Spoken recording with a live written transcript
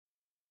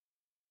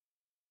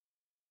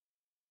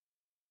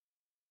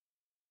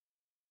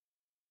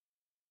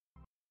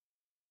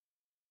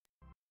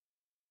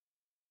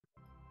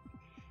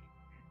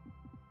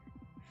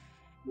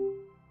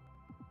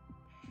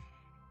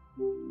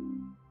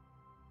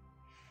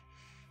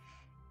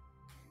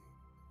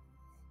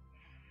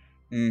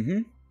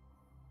Mm-hmm.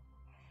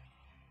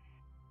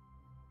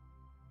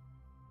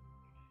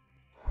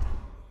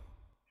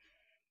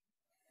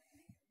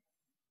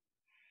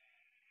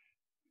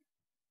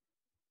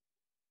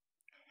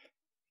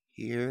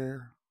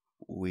 Here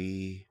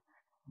we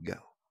go.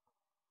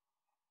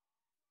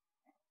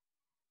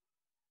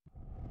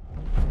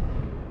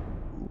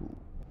 Ooh.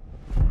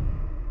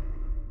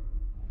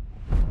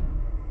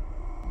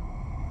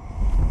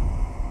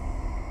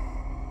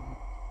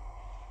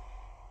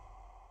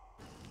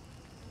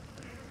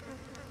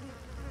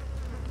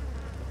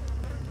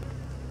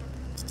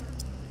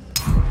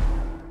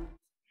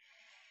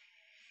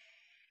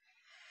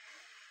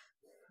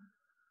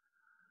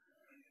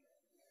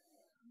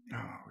 Oh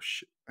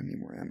shit, I need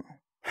more ammo.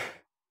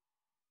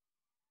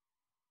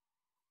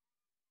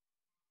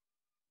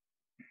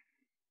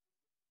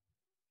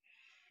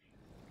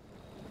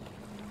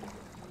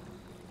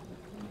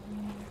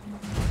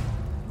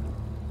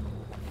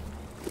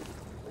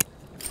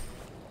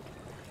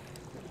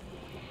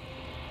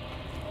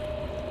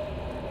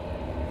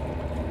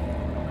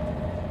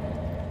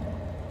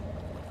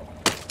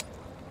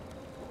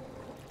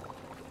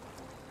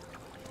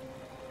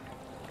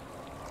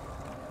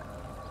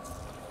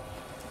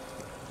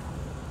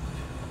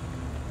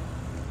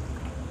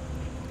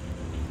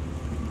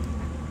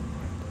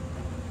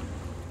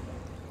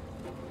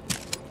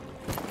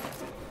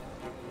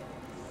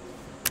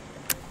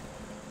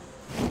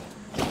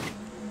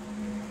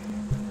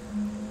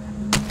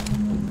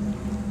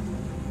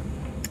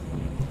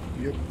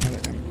 Yep, I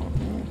am.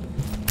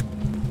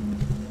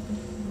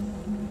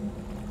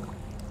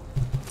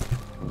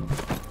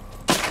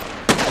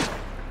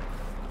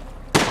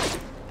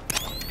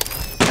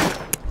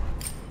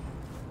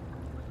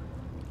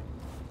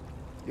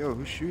 Yo,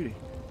 who's shooting?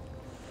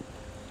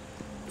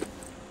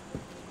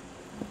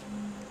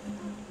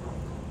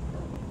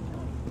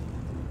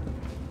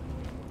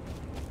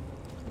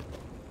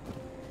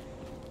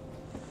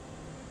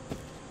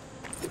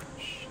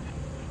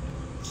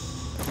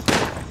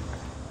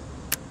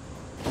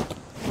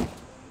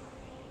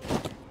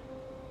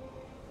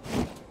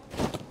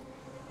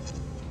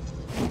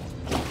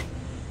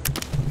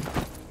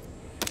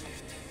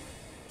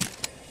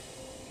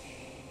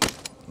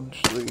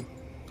 Actually,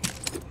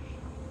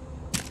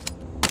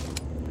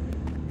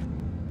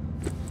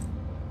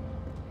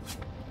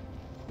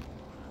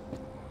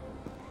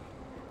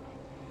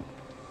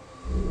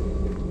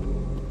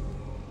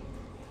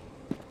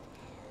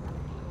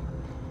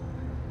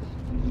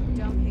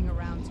 don't hang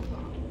around too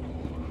long.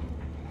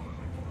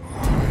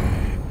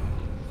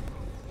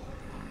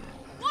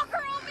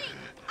 Walker on me!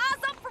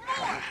 Eyes up for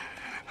more!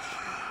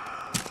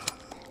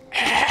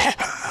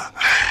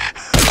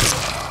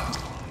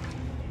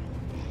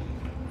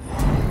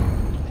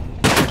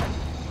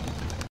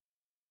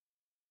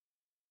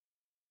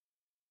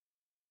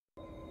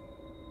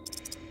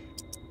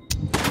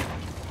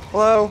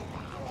 hello.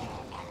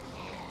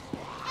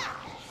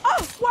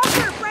 Oh,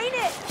 Walker, brain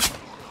it!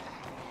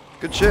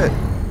 Good shit.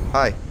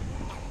 Hi. Can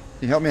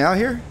you help me out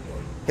here?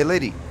 Hey,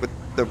 lady, with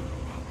the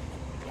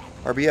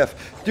RBF.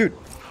 Dude,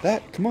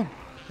 come on.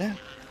 Yeah.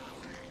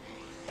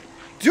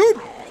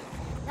 Dude!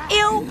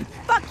 Ew!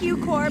 Fuck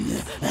you,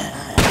 corpse!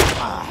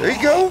 There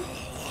you go.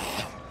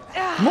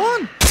 Come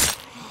on.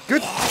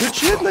 Good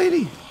shit,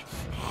 lady.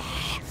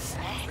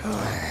 Oh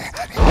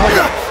my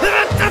God.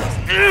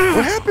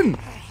 What happened?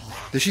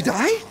 Did she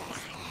die?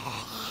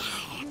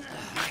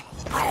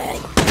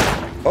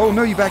 Oh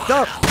no, you backed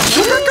up.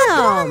 Come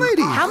on,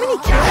 lady. How many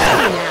kills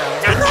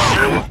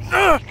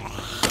now?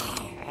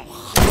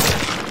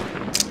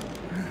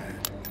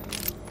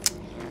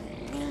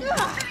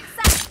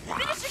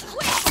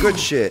 Good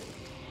shit.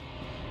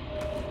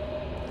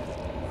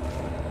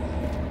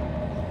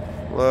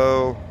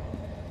 Hello.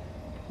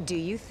 Do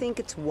you think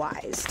it's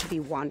wise to be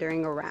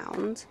wandering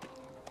around?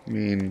 I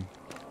mean,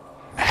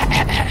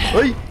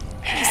 hey.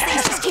 These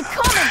things just keep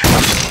coming!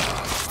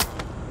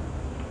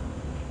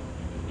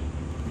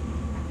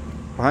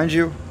 Behind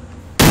you.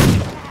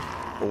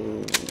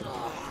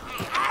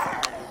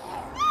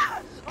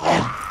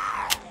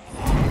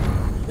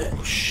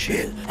 Oh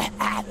shit.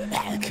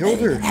 Killed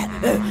her.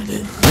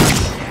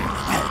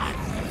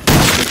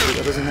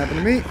 That doesn't happen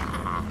to me.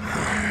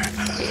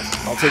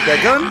 I'll take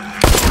that gun.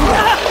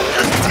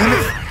 Damn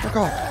it. Fuck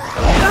off.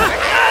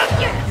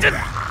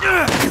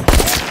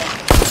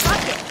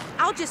 Fuck it.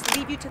 I'll just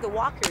leave you to the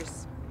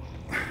walkers.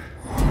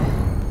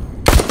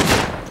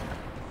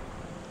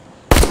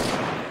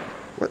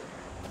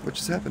 What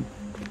just happened?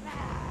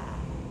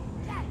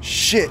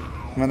 Shit.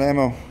 I'm out of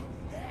ammo.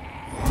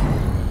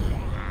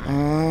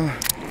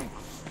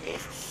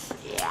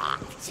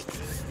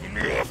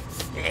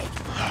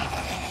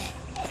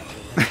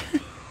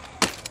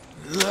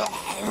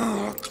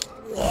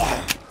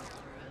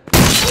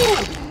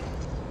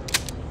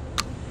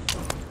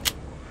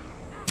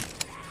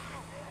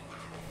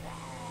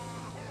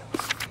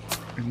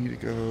 I need to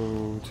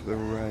go to the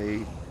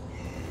right.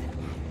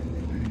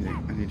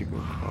 I need to go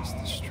across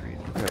the street.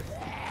 Okay.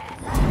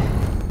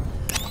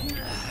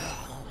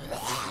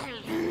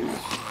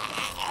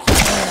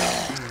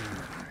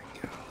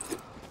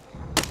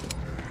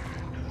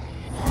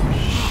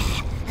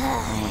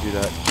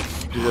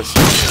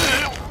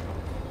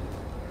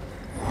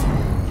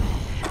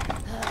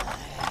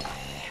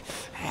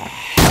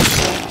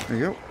 There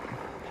you go.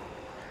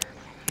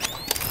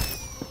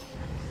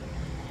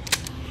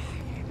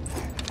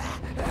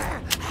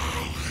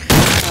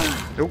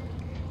 Nope.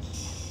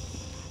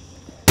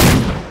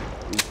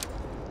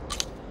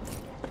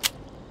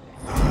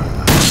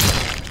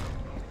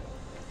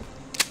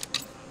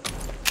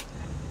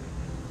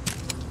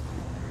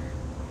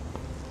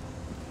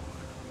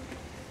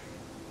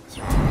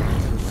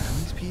 Around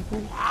these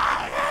people?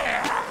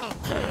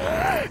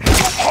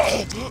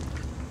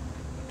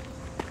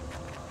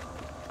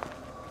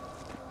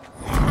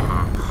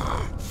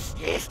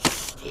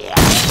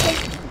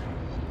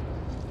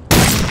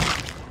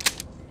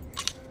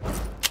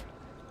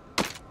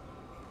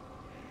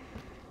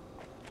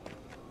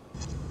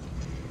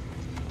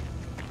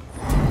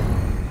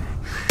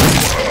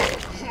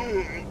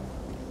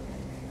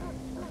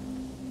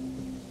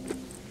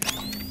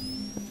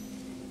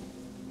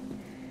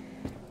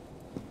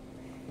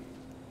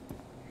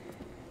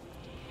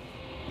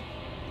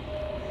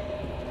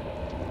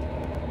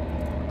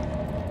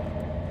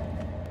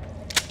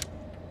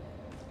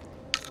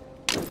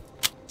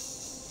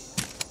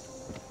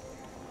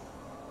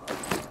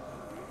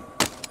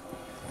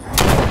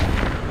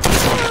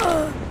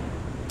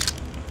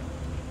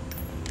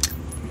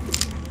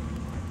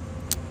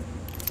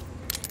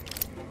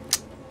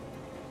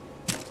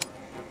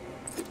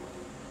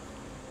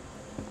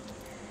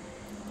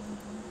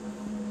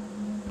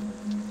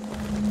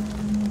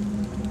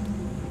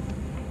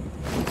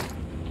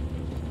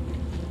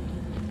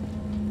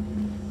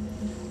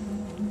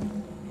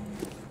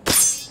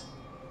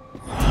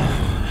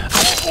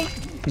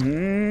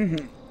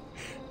 Mm-hmm.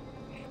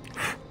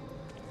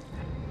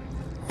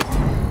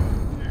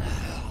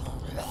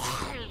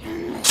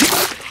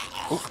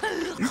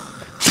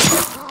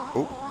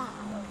 Oh.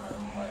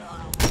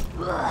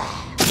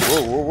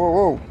 Whoa, whoa, whoa,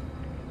 whoa.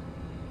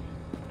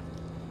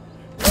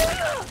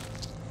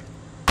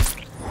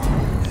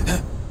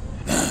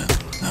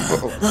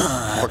 Uh-oh.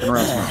 Fucking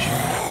around so much.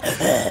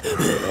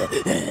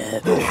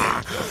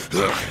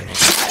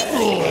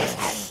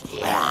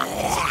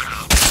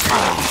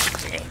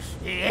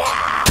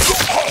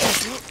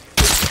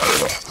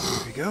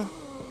 There we go.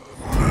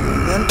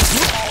 And then...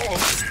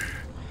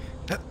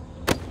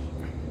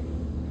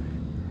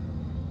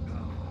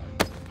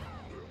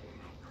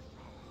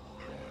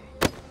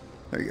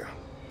 There you go.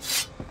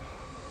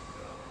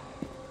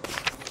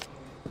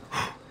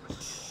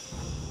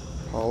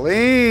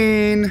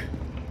 Pauline!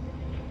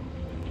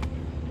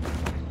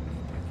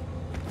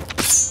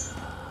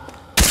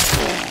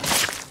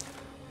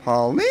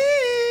 Pauline!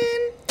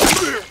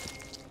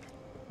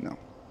 No.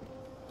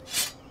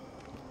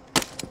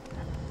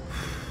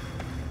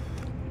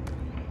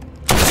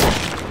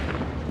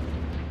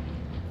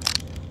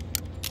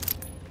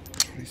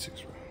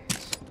 Six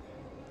rounds.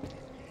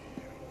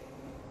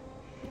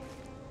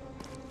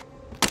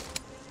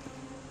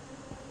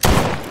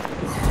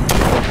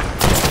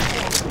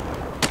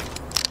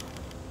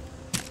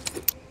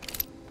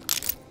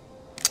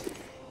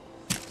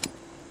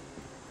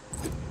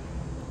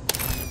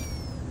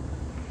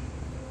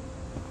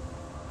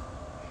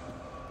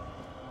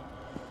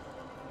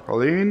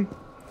 Pauline?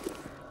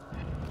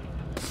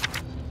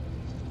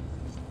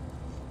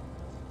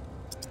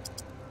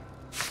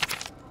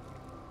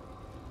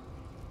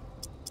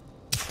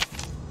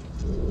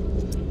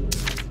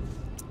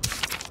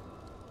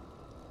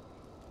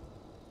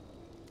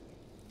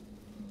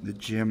 The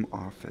gym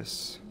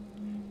office.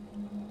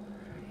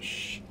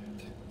 Shit.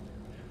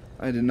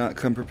 I did not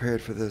come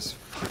prepared for this.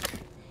 Fuck.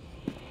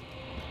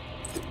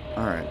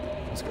 Alright,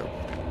 let's go.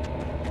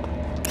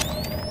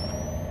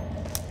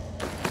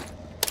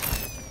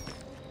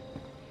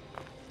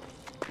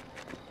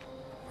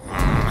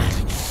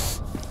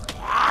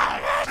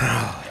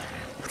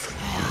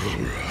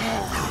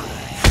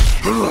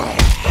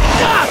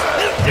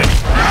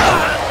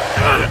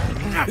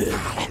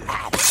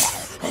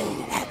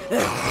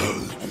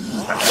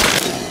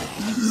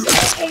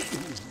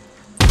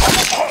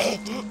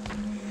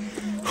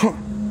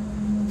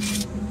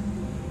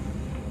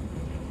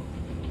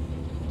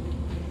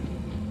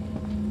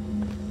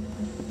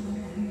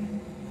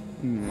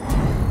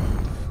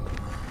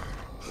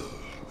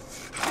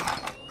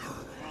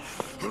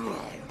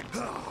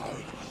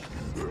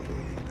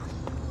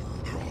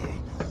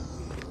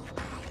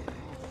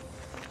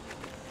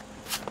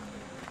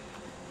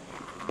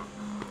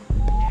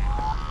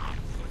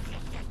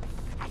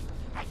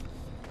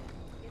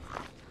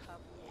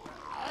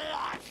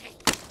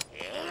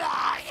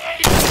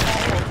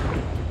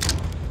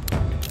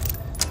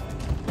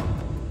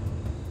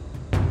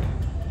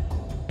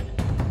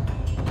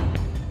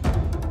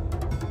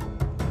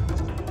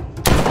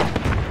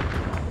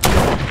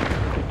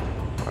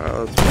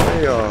 It's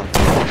way off.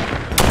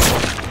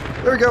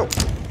 There we go.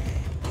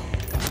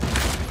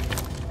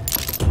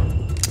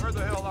 Where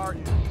the hell are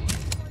you?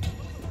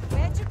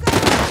 Where'd you go?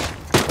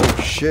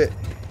 Oh shit.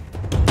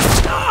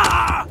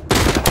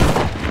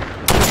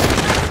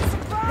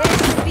 This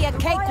should be a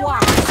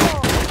cakewalk.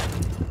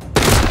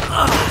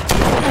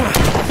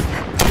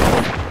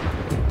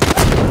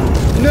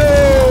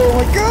 No,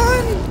 my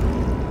gun!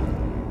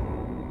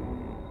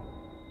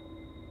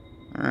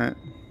 Alright.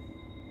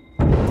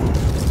 Come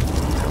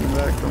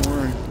back, don't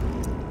worry.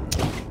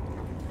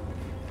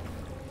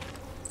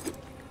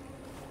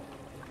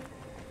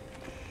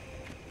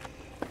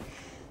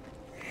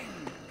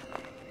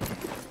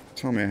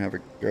 Tell me I have a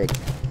good.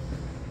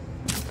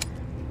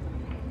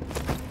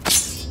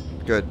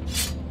 Good.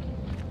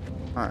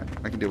 Alright,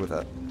 I can deal with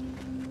that.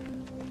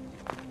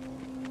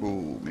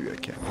 Ooh, maybe I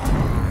can't.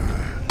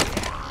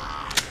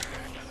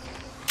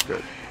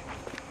 Good.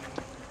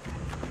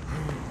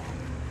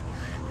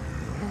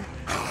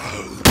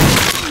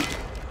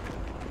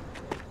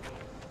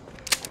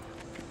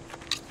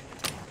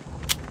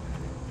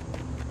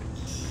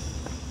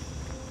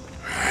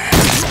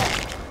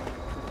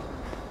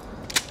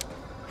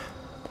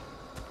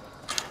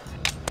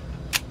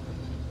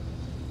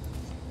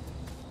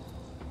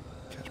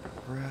 Catch my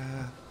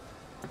breath.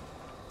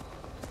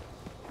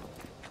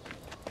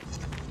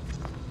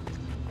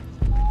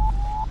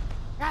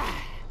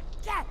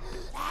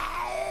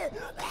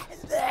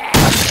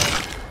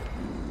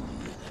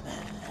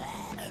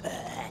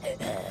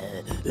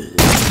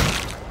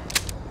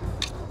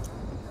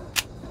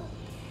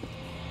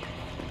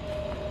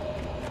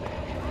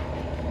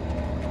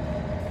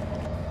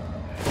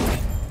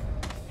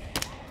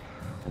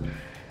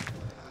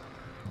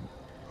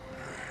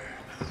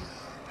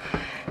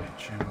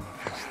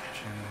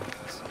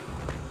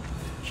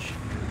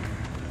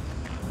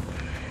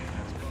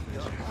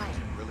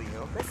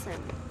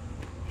 Listen.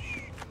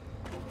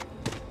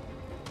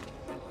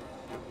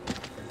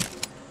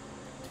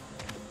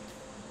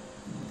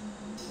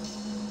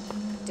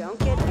 Don't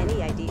get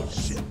any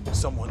ideas. Shit,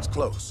 someone's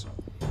close.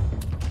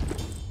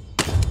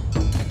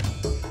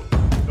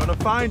 Gonna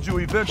find you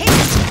eventually.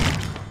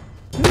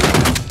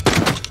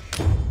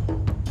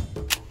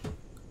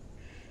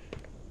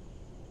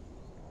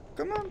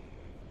 Come on.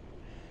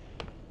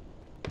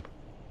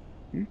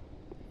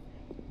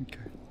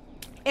 Okay.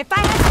 If I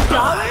had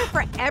 $1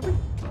 for every...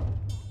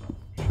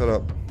 Shut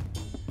up.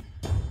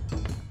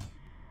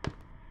 The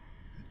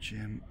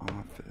gym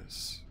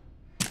office.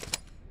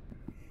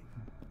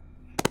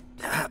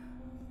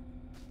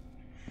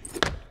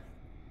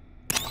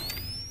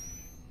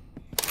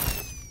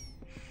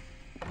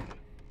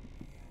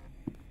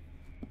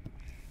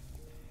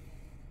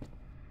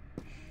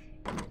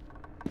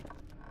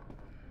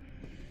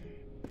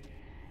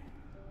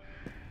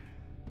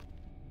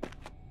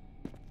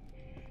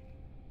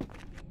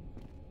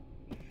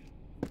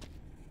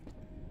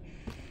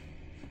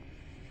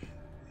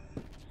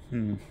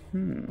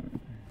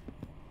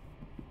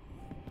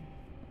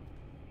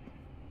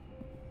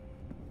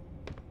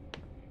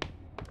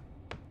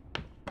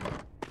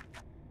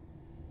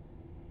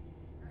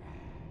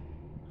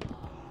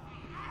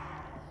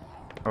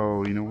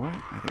 Oh, you know what?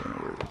 I think I know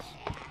where it is.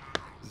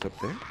 Is it up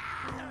there?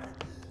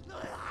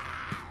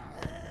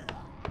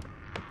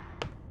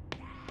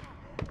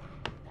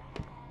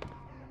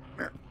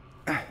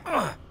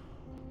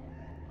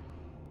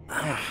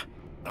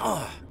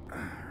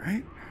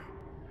 Alright.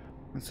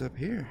 What's up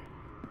here?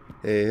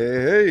 Hey,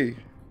 hey, hey!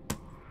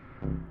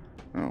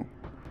 Oh.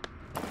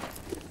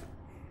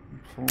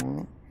 Pull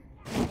up.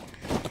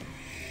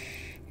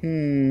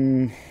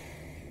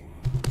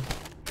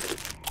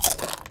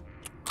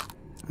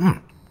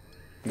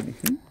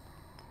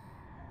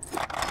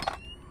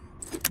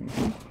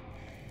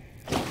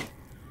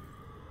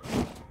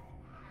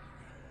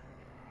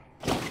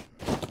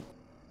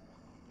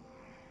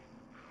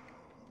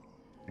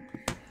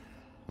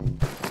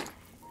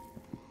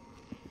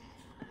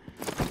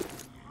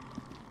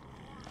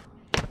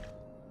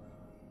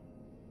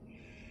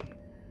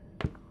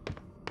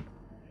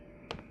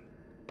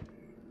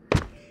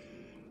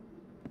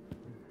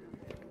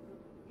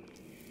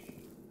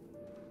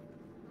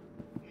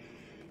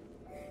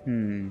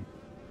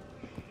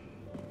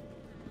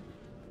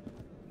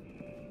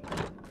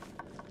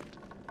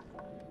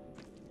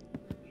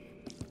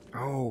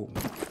 Oh.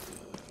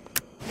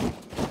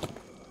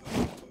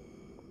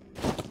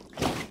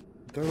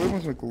 Do I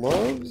want some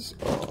gloves?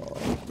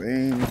 Oh,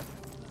 man.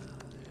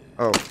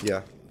 Oh,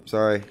 yeah.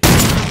 Sorry.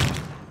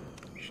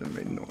 Should have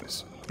made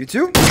noise. You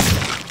too?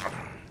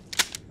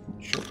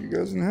 Choke you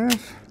guys in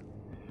half.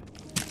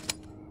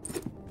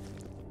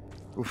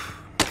 Oof.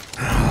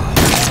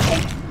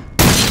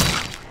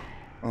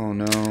 Oh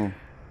no.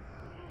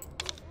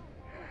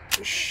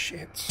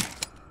 Shit.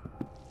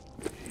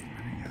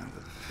 Running out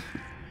of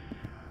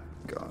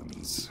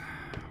guns.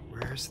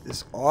 Where's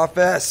this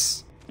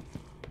office?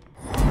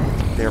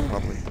 There,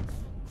 probably.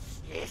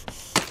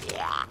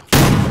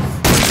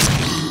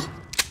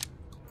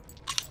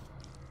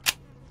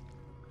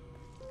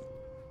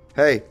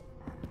 Hey.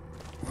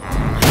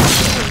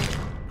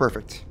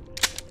 Perfect.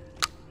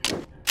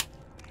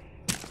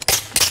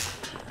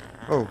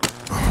 Oh.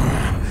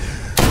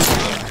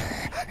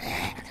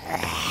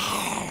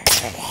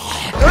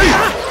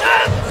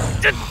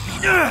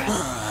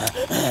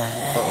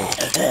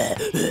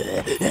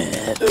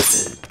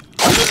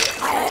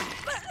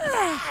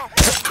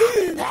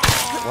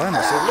 Why am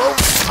I so low?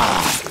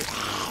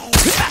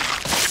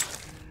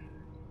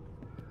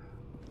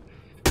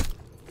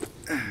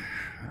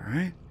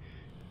 Alright.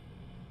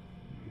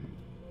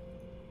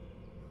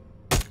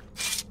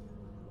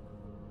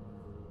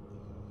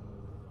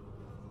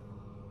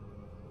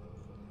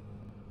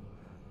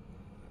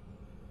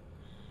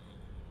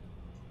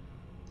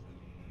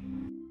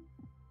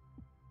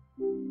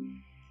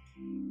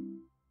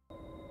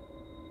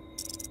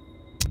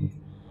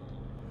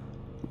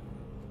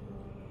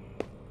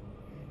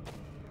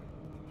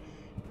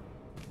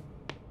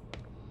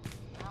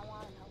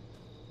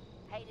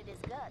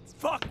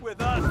 fuck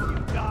with us,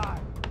 you die.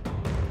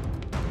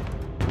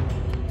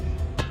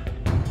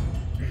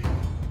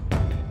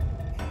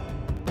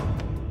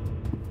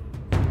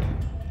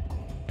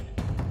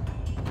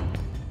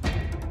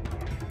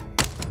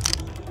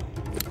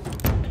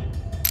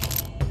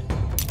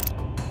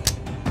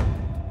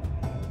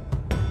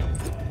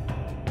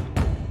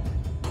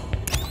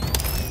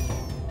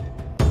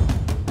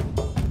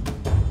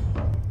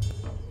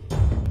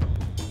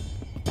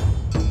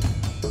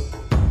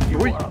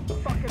 Wait.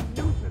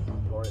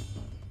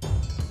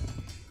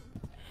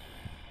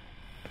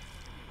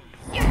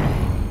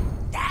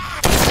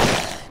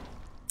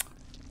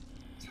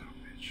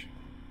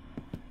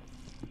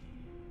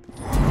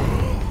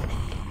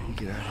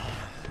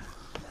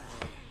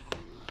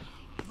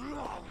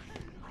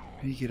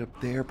 You get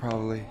up there,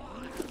 probably.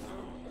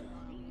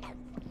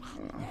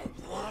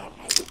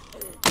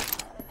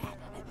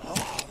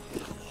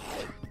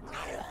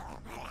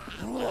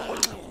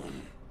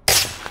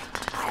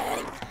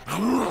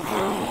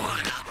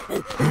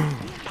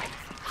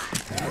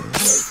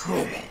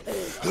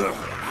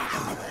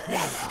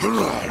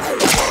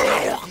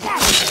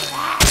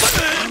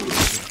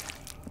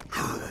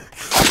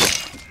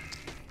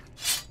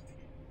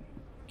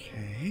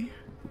 Okay.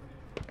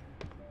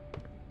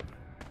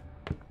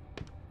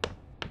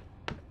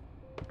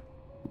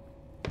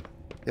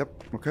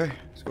 Yep, okay.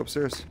 Let's go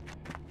upstairs.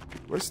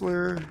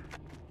 Whistler.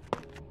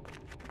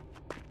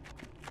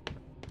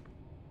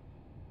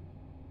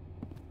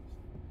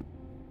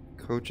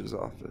 Coach's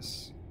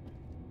office.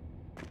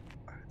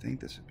 I think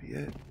this would be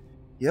it.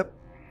 Yep.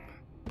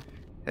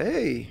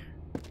 Hey.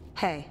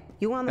 Hey,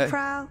 you on the Hey.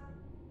 prowl?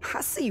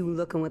 I see you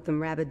looking with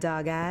them rabbit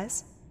dog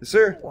eyes. Yes,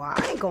 sir. Well,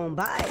 I ain't gonna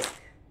buy it.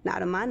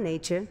 Not in my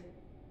nature.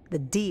 The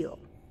deal.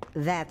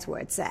 That's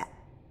where it's at.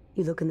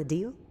 You looking the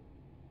deal?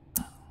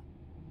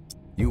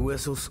 You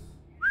whistles?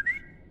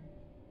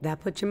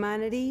 That put your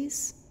mind at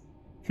ease?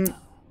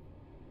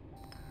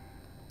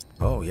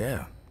 Oh,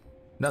 yeah.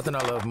 Nothing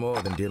I love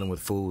more than dealing with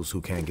fools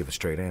who can't give a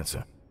straight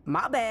answer.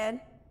 My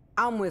bad.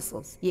 I'm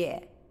Whistles, yeah.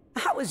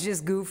 I was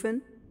just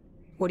goofing.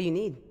 What do you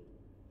need?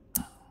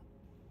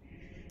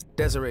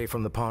 Desiree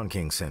from the Pawn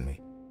King sent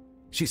me.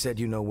 She said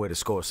you know where to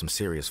score some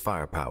serious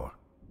firepower.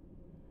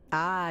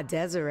 Ah,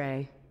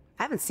 Desiree.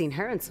 I haven't seen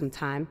her in some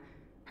time.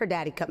 Her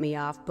daddy cut me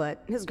off,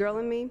 but his girl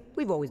and me,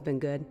 we've always been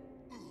good.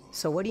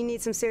 So what do you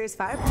need some serious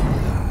firepower?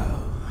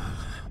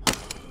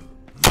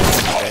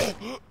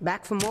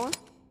 Back for more?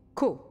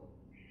 Cool.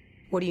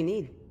 What do you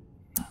need?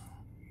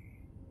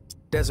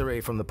 Desiree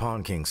from the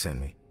Pawn King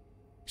sent me.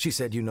 She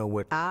said you know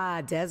what...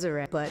 Ah,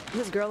 Desiree. But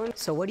his girl and...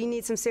 So what do you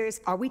need some serious...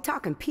 Are we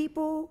talking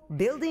people?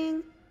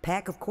 Building?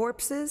 Pack of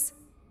corpses?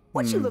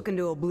 What you looking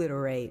to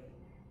obliterate?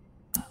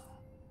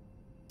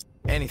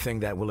 Anything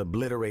that will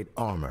obliterate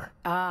armor.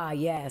 Ah,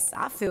 yes,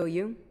 I feel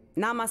you.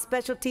 Not my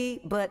specialty,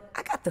 but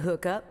I got the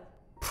hookup.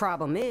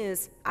 Problem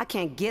is, I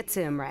can't get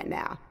to him right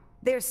now.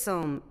 There's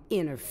some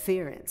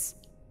interference.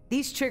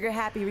 These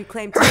trigger-happy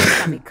reclaimed tanks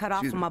got me cut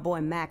off from my boy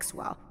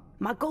Maxwell.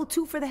 My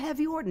go-to for the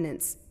heavy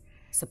ordnance.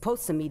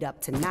 Supposed to meet up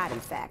tonight, in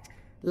fact.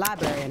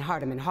 Library in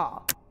Hardeman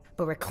Hall.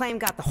 But Reclaim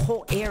got the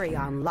whole area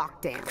on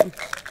lockdown.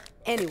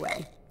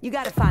 Anyway, you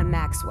gotta find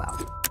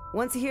Maxwell.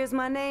 Once he hears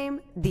my name,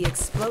 the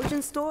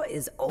explosion store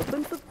is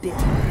open for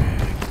business.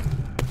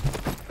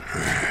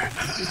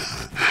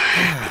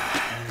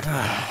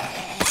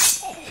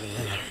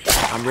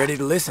 I'm ready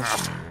to listen.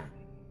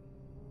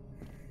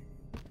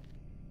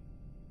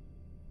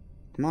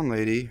 Come on,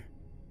 lady.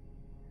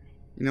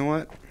 You know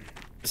what?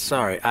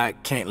 Sorry, I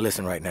can't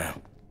listen right now.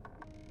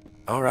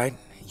 All right,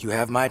 you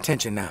have my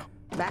attention now.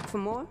 Back for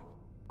more?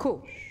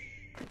 Cool.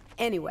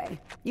 Anyway,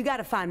 you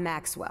gotta find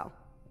Maxwell.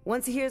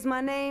 Once he hears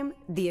my name,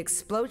 the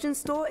explosion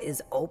store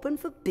is open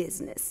for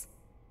business.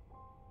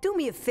 Do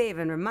me a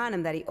favor and remind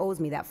him that he owes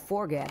me that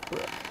Forgat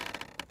book.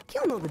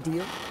 He'll know the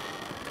deal.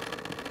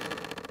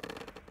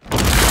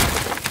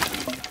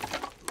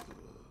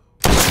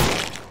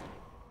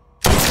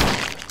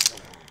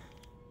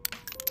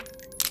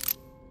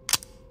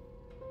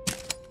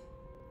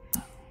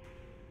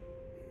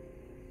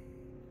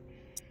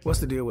 What's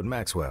the deal with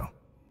Maxwell?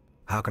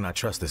 How can I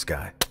trust this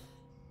guy?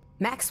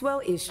 Maxwell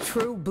is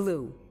true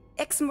blue.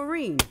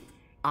 Ex-Marine.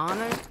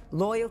 Honor,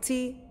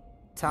 loyalty,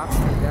 talks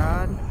to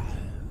God.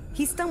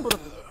 He stumbled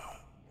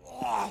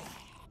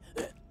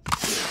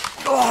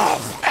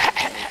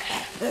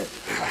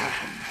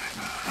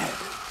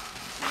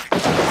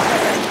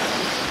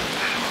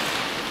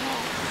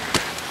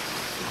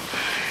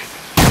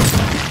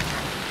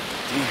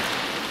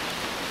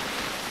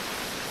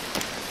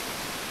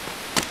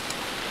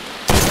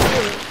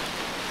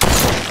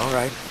All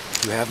right,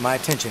 you have my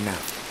attention now.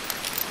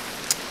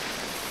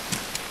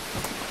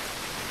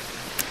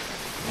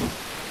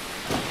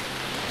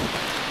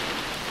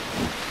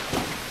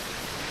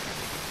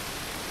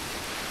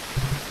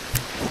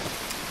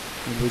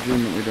 I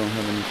legitimately don't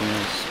have anything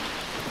else.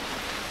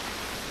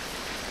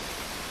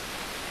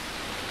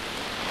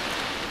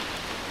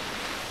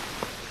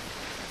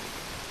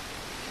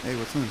 Hey,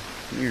 what's on?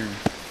 Come here.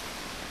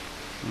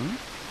 Huh?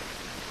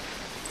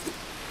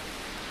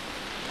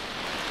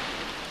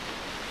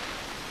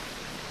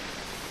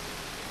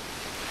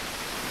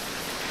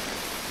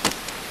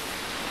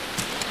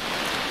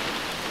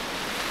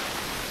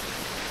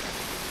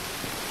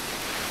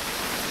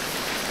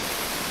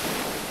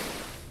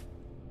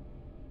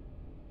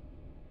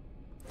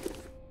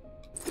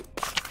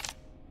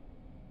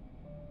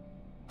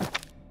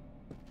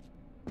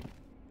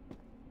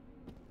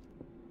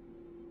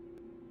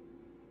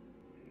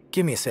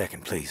 Give me a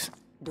second, please.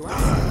 Do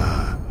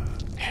I?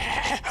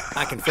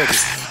 I can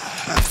fix it.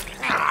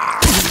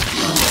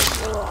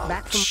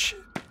 Back from...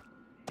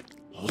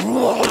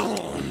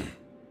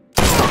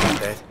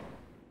 That.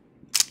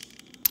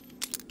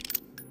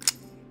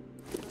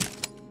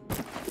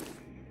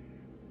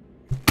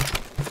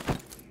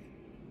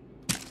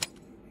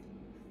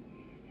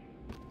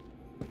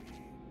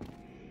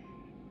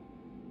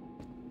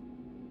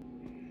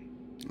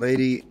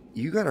 Lady,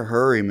 you gotta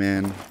hurry,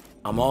 man.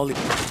 I'm all...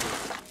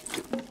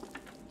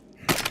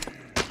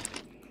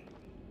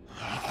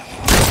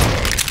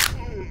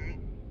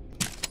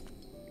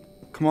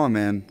 Come on,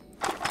 man.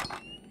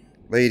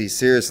 Lady,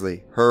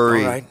 seriously,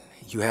 hurry. All right,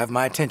 you have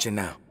my attention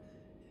now.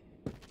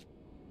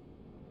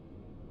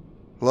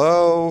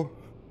 Hello?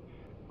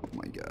 Oh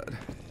my god.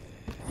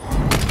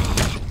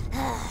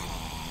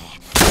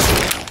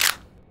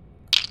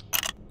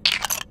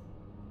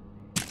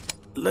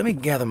 Let me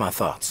gather my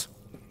thoughts.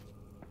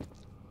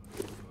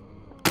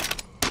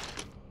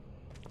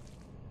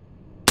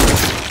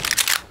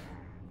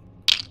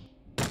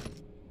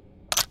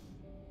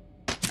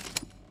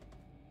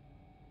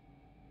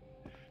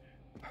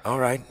 All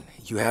right,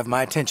 you have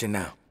my attention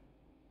now.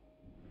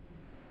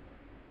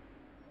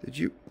 Did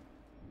you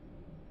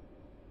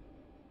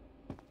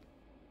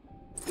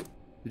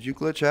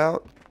glitch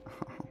out?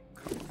 Oh,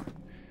 come on.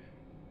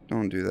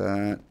 Don't do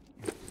that.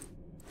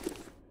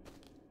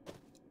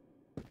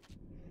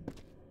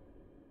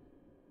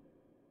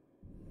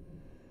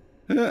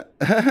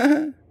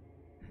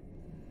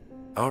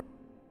 All...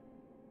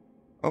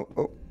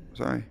 Oh,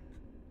 sorry.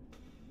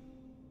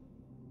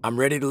 I'm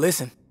ready to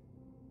listen.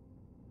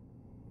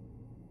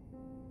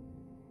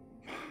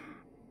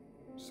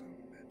 Son of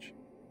a bitch.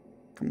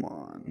 Come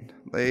on,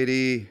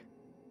 lady.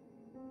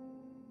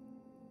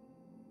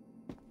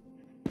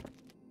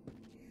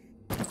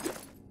 I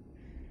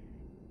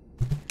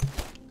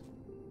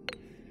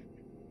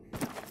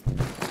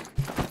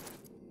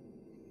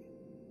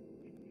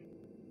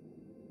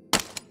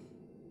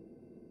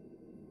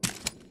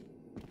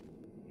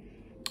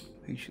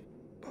think she's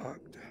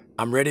bugged.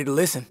 I'm ready to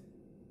listen.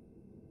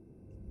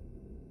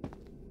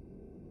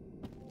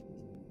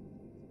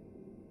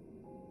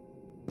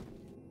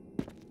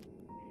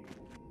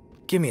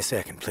 Give me a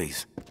second,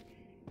 please.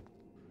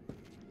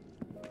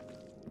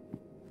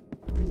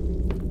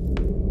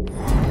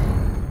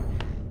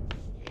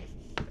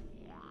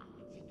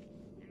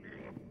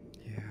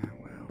 Yeah,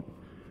 well,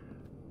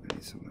 I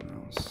need something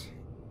else.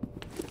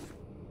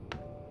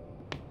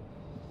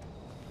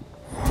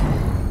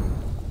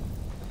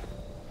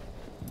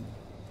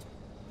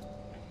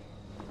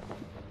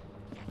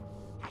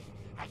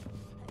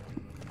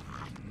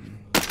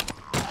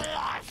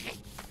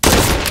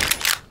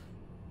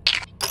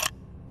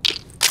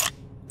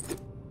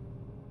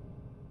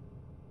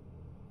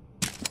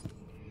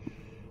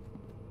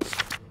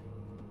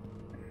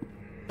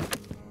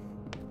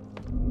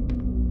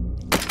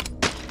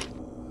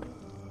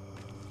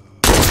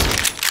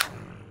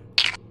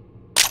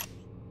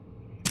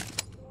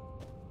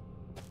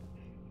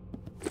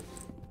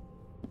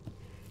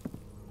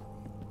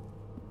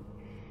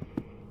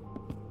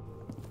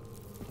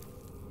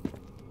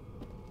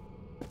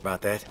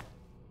 About that?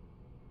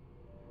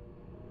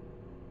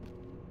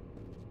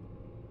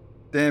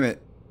 Damn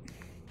it.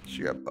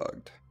 She got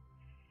bugged.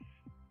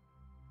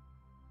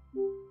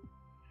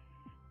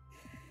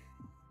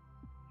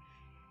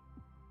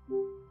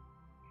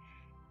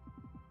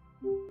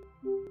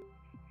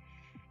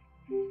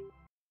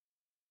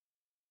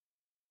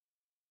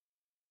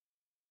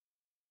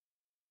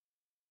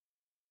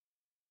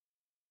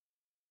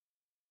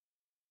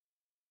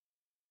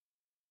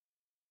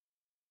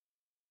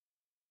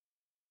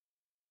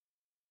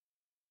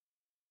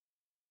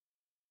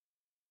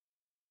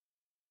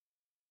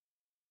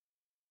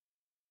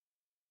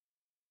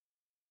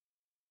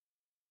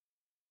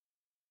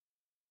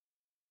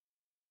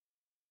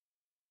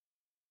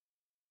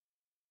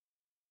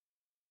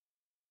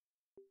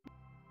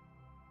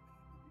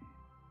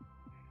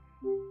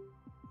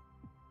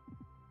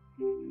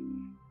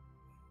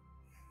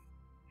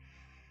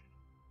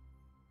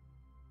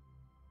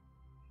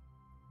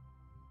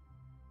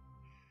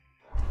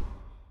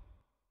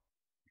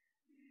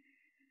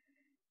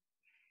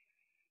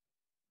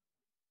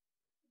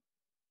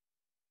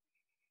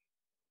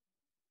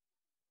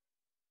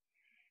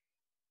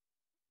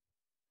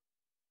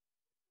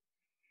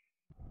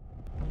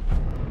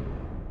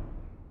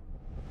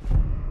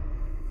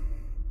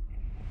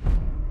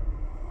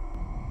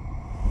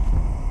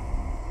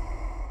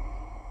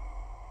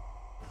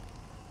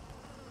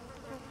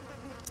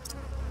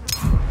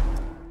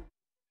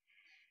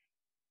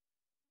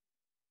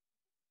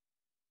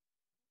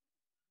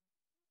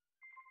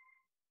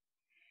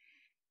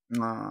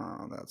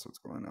 Ah, that's what's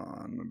going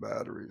on. The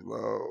battery's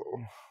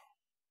low.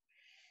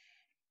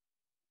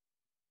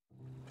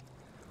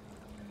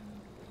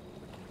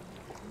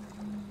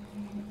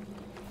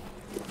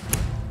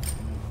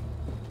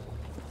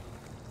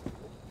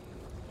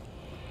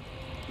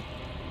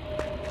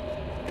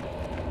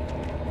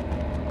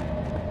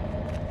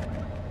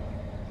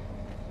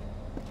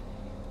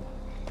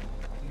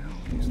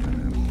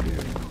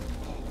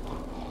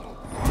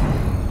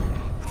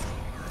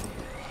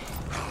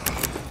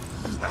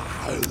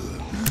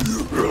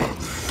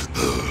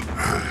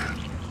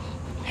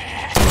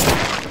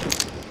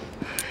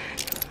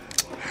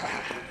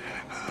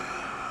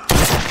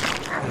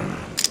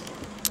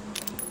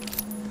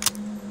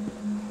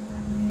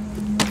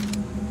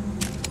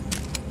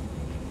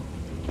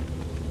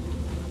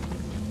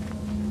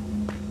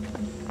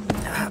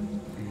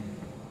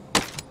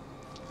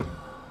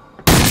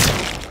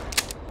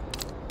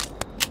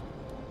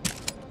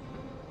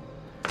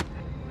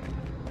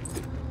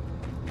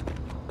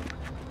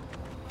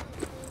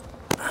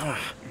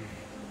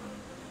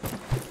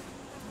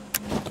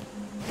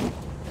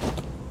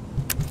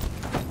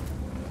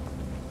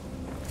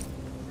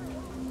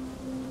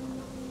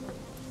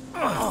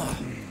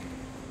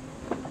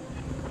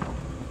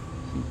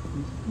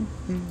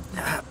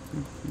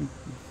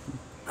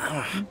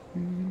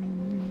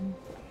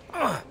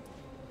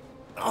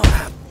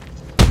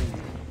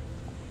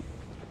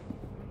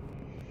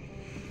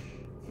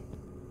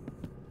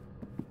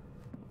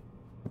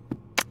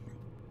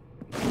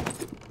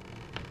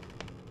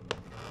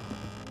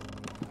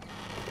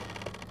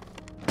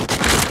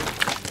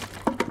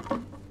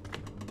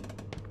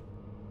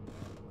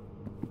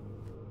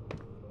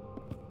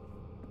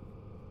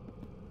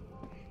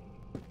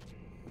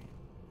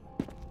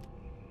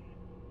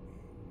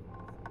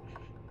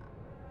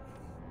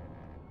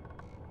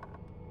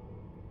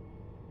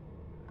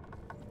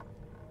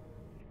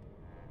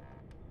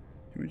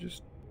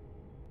 just...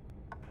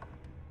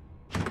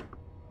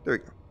 There we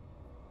go.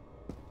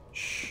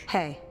 Shh.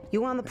 Hey,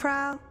 you on the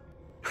prowl?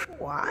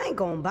 Well, I ain't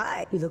gonna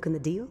buy it. You looking the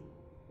deal?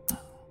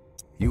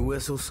 You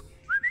whistles?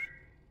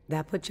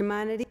 That put your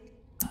mind at ease?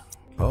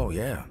 Oh,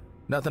 yeah.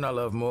 Nothing I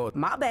love more.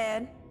 My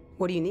bad.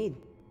 What do you need?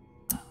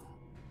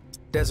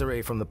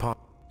 Desiree from the pond.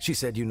 She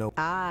said you know.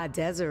 Ah,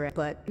 Desiree.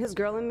 But his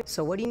girl and me.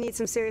 So what do you need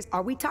some serious...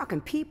 Are we talking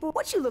people?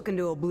 What you looking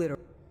to obliterate?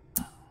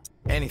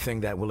 Anything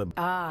that will...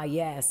 Ah,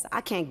 yes.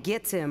 I can't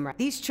get to him right.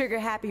 These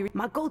trigger-happy...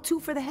 My go-to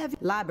for the heavy...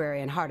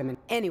 Library in Hardeman.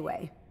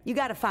 Anyway, you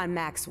gotta find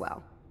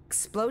Maxwell.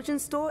 Explosion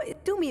store?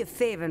 Do me a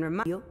favor and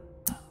remind you...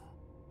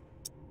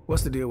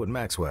 What's the deal with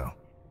Maxwell?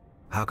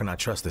 How can I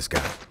trust this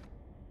guy?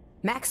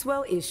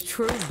 Maxwell is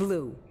true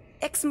blue.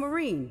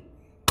 Ex-Marine.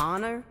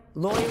 Honor,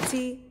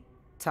 loyalty,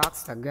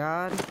 talks to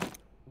God.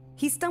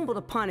 He stumbled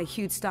upon a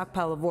huge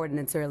stockpile of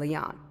ordnance early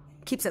on.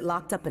 Keeps it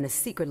locked up in a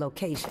secret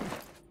location.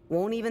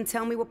 Won't even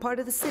tell me what part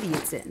of the city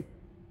it's in.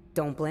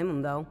 Don't blame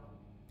him, though.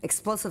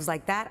 Explosives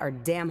like that are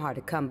damn hard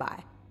to come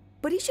by.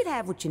 But he should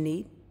have what you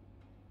need.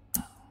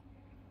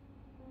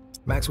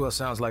 Maxwell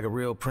sounds like a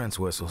real prince,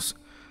 Whistles.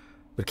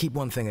 But keep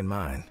one thing in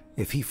mind.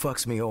 If he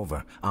fucks me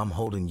over, I'm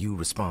holding you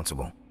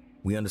responsible.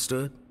 We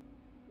understood?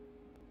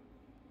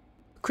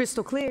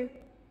 Crystal clear.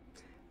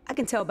 I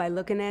can tell by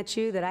looking at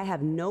you that I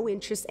have no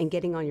interest in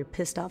getting on your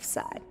pissed off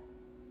side.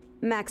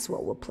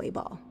 Maxwell will play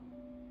ball.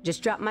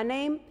 Just drop my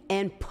name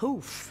and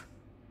poof.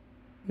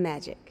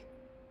 Magic.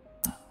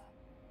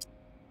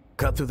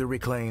 Cut through the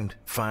reclaimed,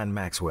 find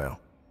Maxwell.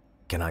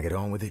 Can I get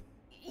on with it?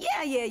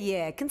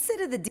 Yeah.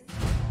 Consider the deal.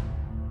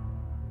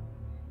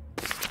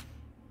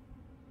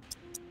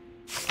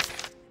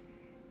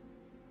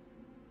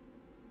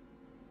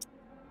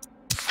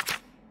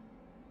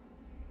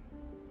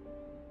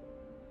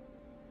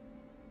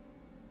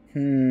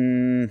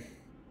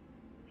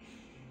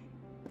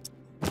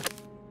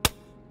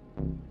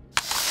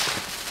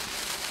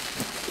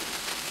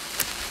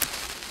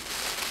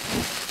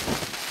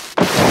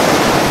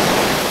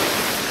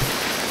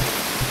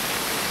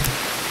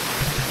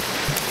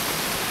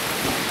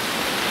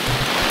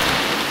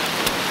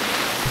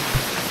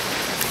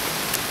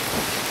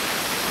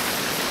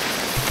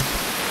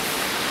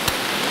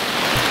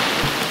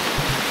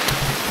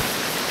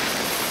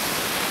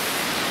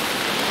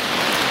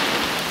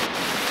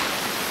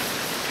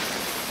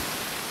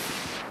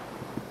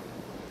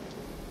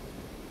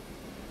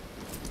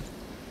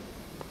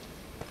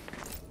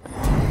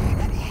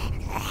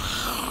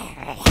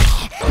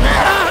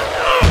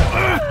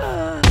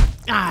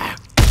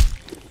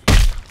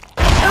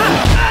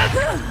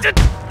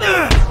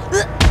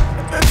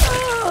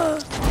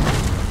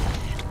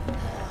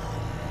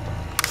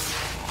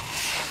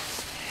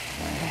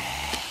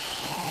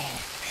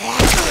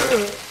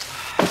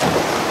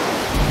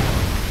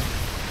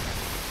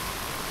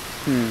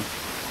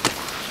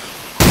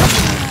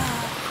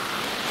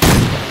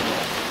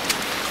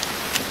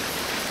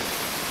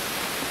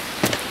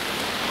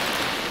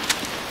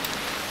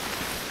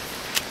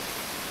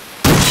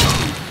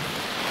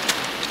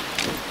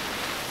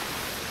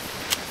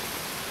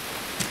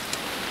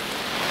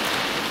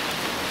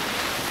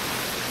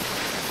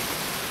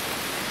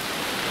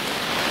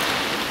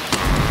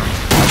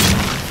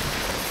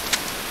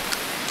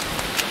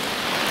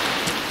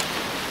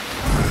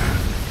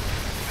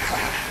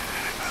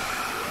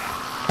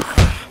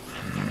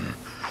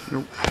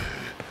 Nope.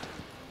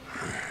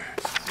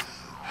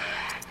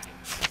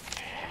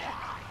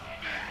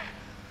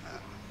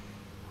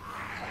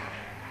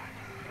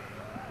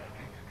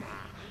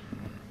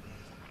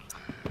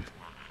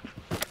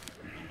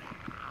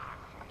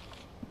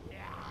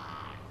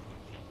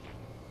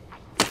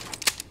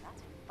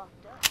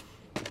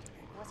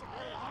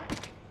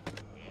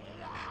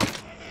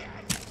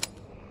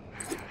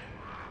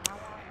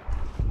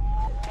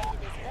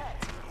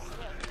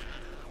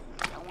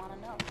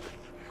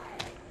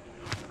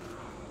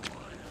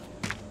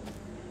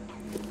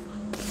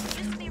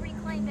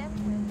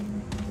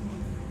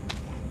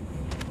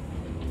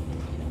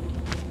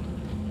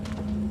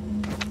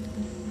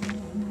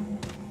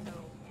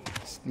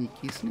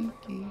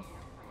 Sneaky.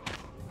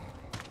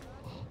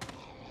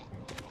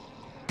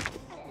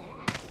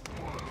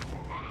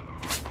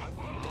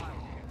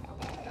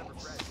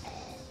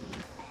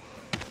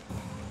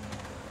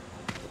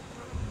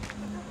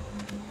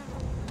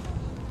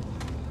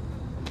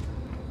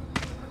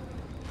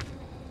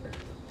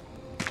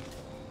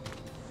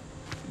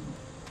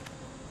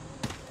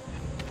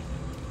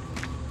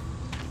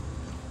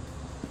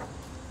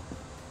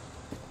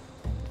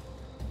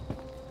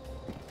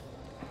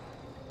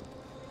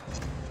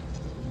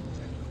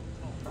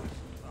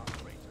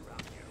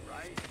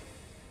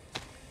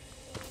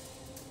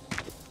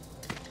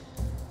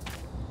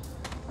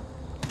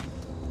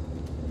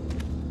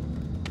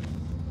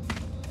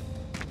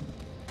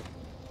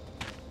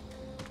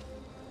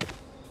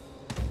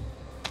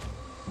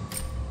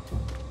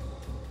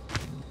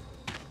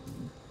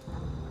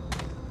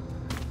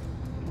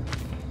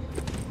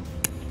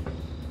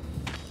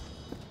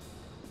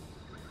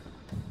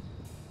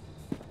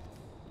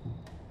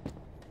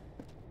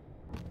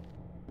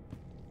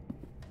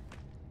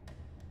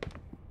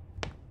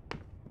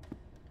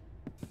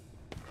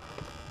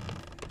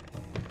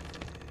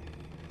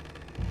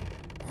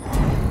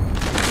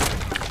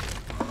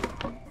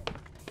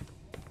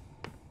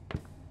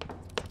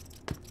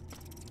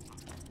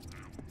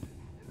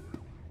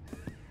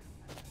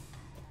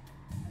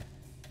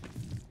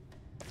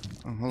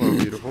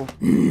 careful.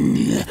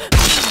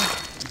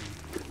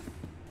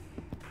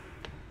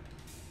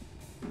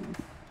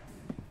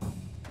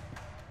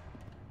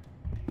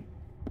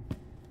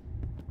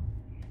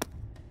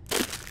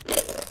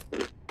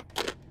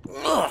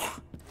 Ah,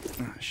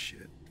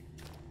 shit.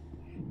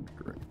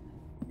 Great.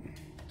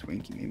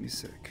 Twinkie made me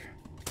sick.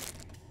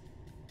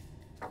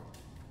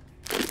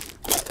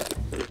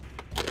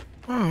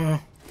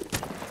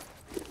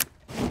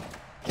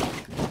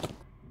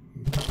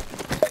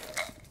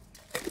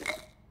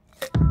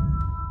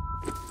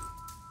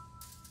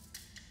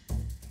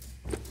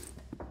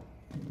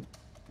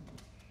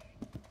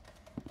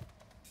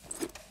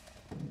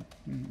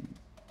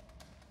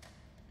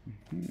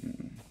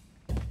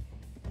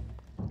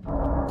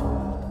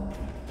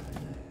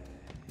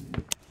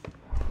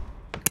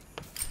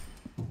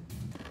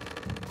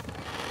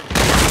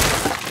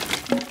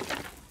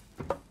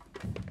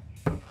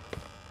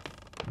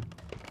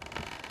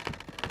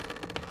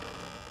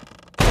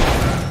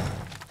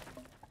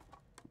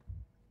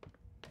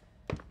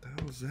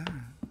 What was that?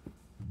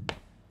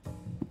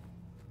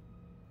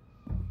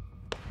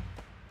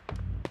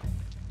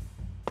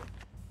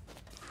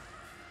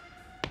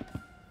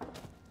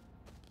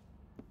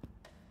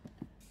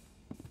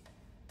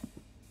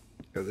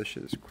 Yo, this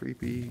shit is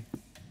creepy.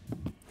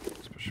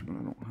 Especially when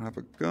I don't have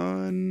a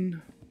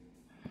gun.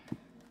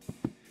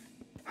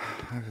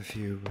 I have a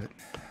few, but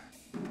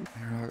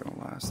they're not gonna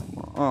last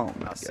long. Oh my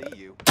god. I'll see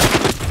you.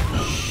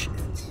 Shit.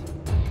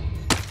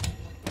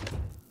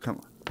 Come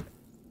on.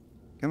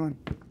 Come on.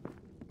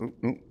 Oh,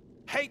 oh.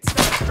 Hate's not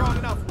a strong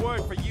enough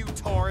word for you,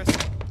 Taurus.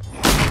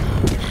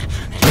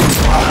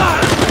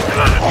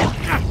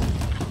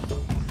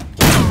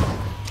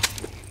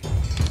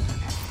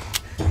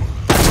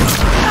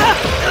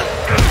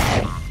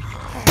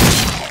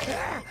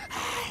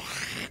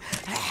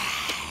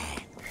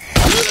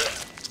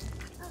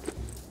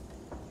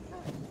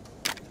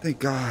 Thank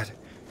God.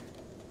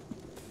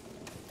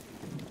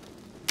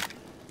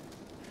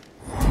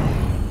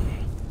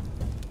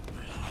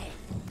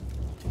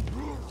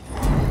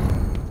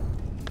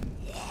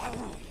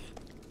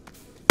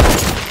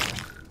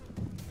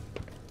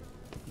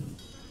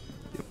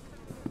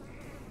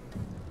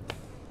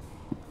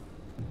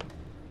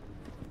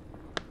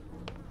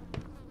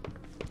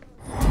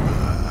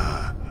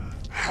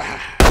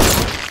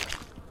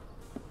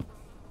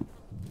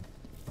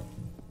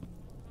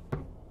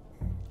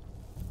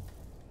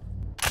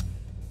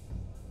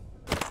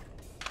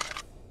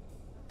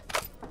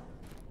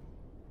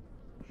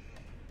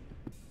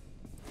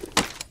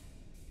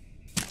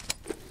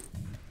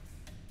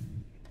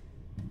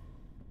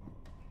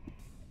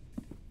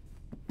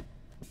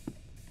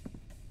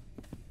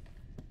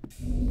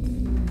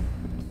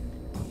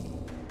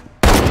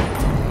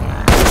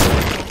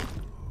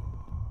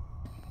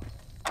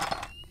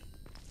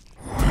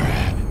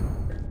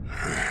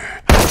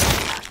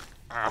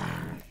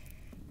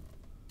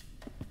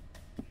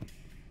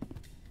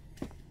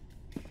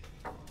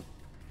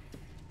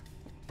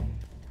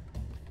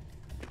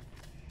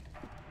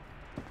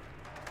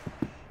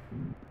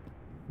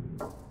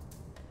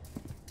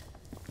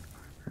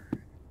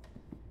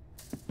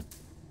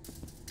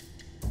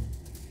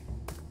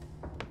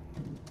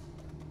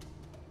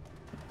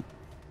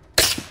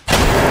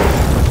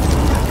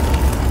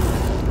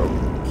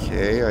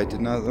 Okay, I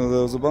did not know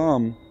that was a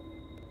bomb.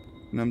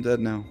 And I'm dead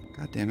now.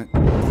 God damn it.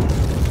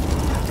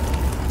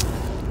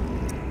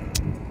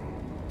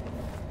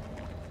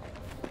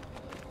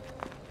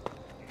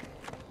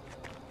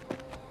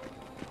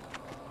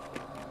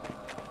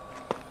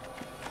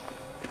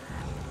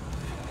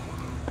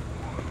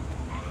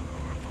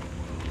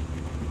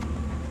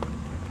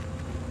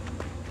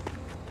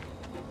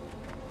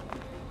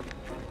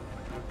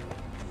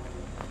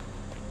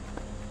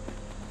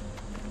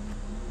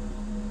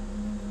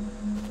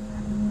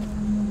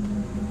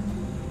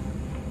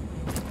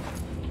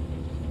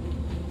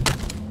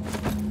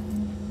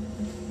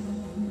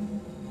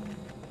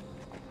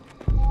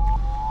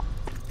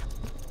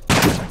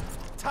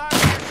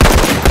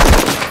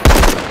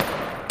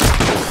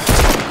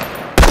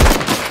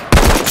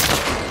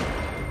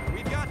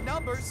 We've got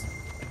numbers.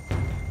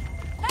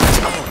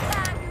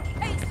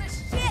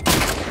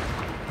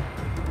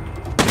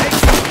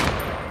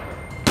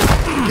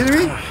 You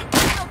kidding me?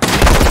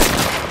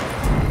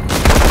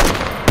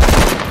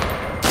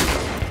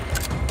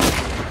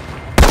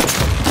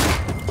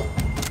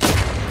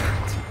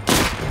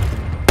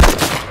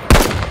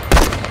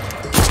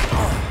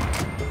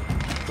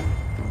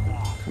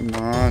 Come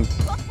on.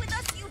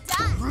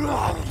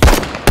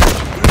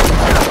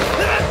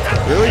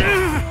 Really?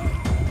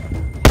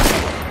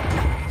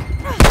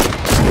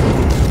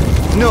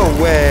 No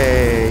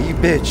way! You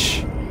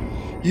bitch!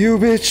 You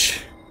bitch!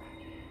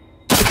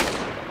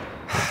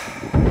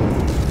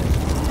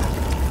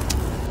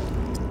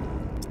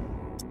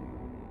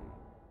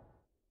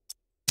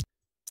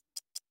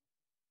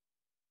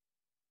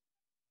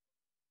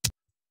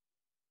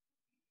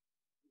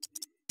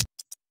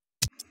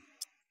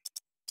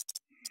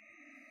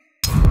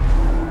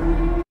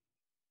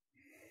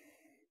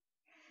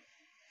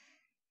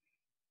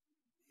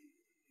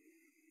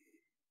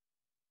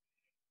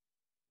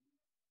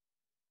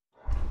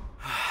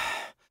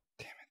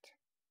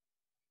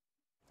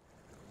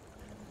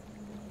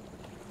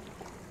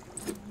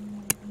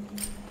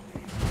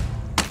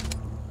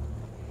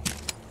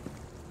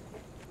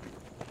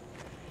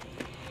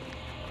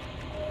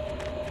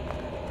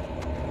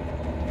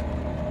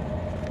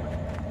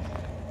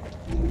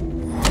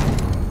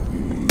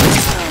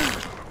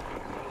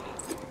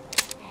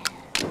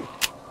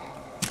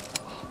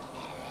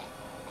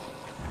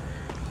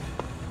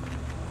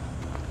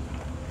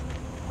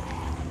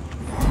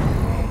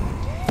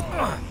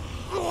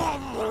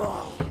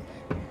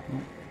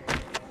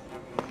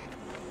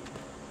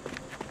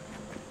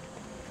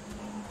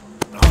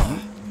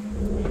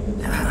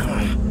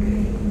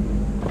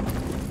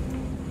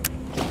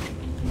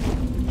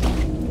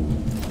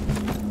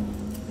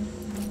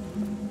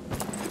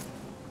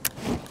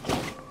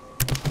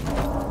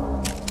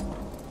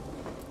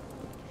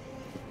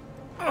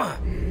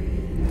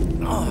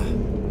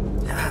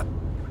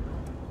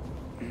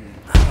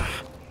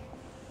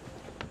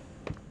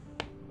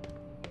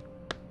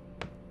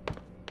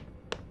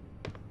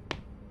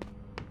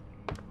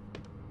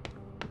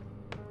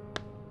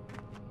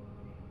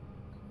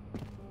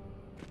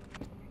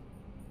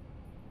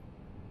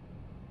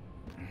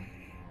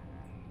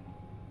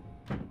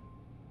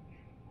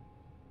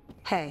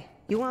 Hey,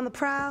 you on the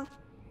prowl?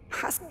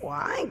 Well,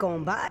 I ain't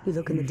gonna buy it. You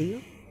looking the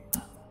deal?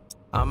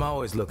 I'm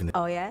always looking at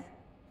Oh, yeah?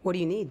 What do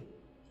you need?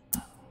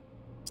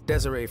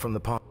 Desiree from the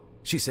pond.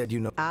 She said you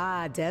know.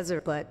 Ah,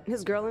 Desert, but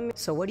his girl and me.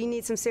 So what do you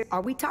need some serious?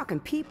 Are we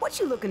talking peep? What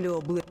you looking to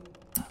obliviate?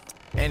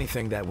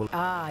 Anything that will.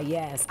 Ah,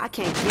 yes. I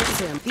can't get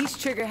to him. These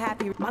trigger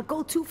happy. My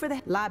go-to for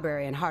the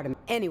library in Harlem.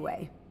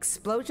 Anyway,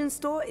 explosion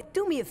store.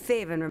 Do me a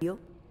favor and reveal.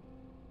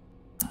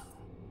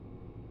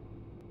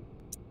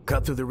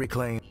 Cut through the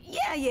reclaim.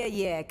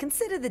 Yeah.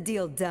 Consider the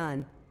deal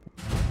done.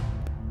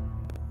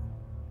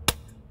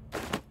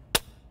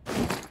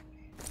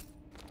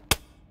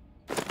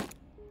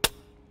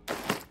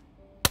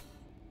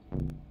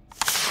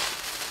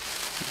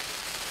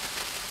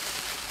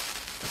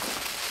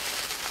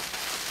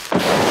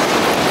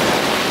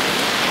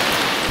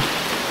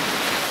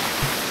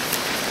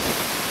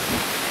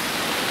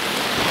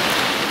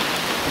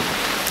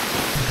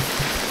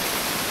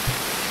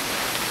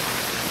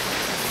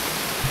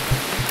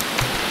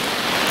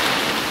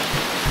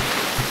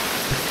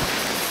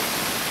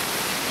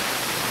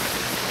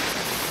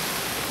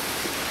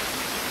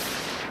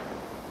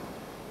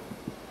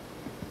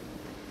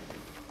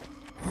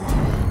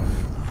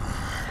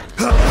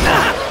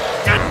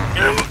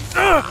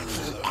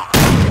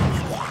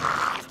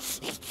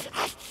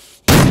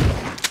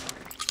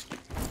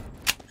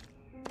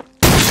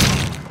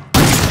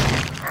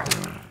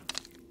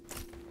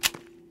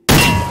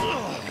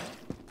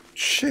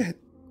 Shit.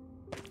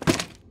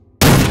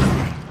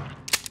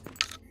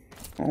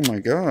 Oh my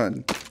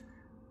god.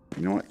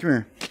 You know what? Come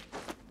here.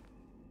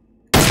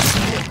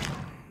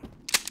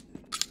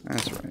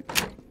 That's right.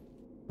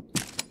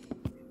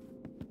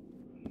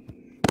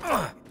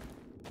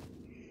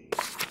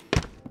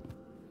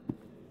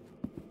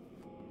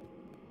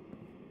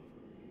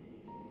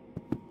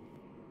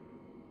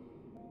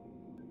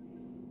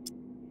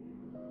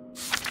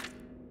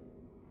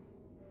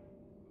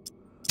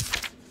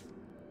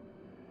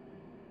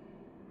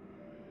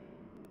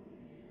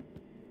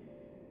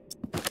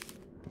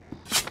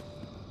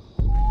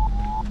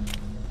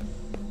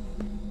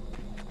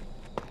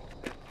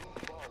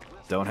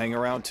 Don't hang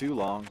around too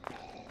long.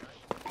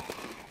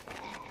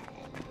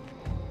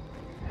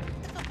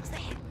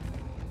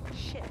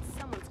 Shit,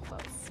 someone's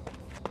close.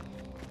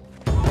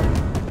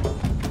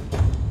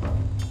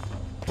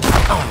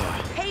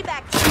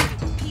 Payback,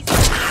 piece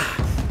of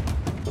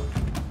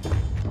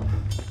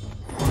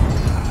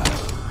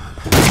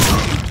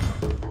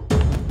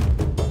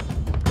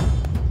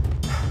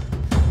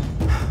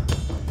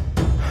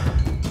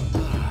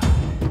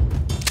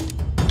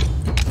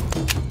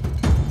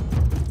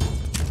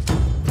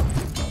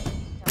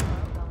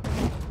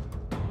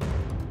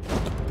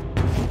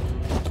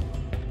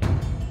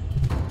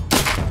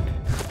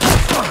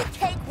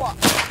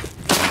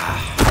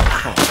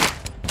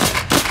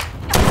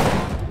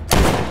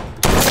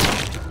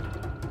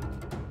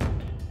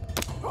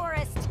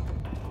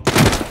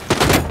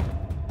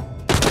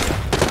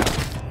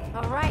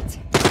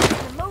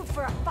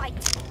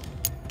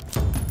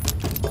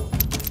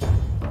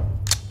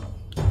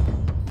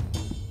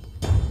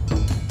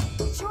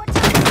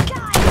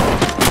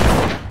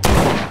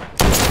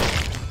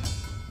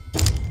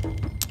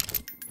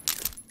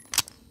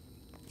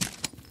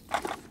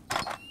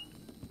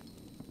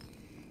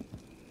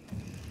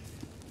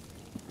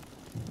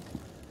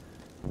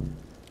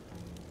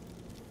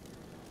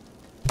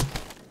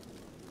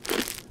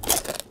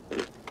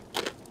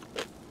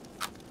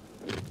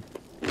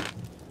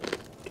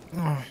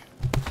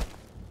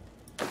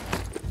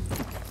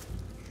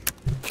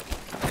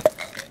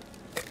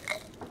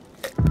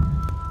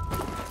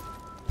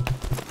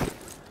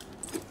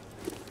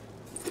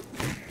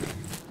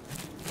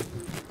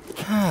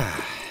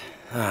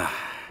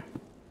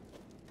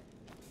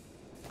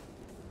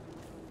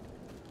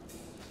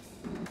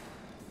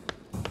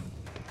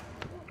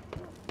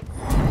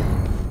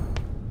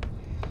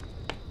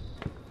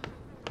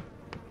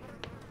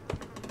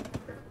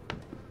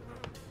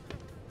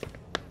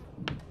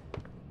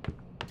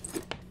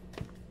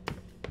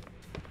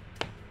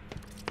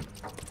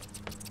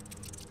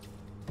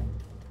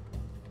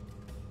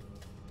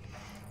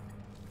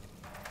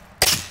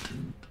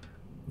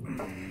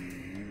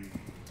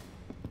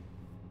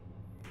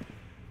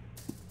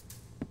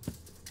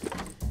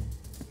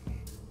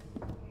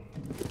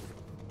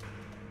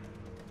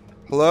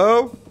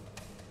Hello?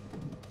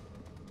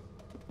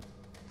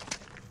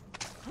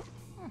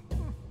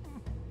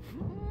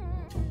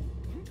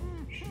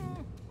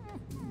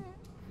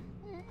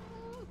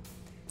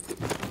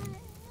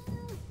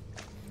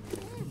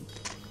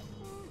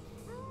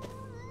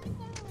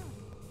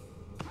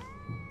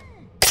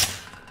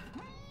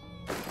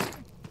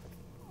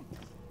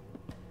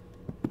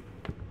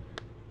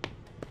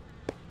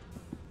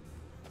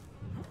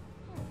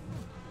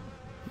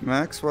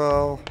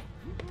 Maxwell.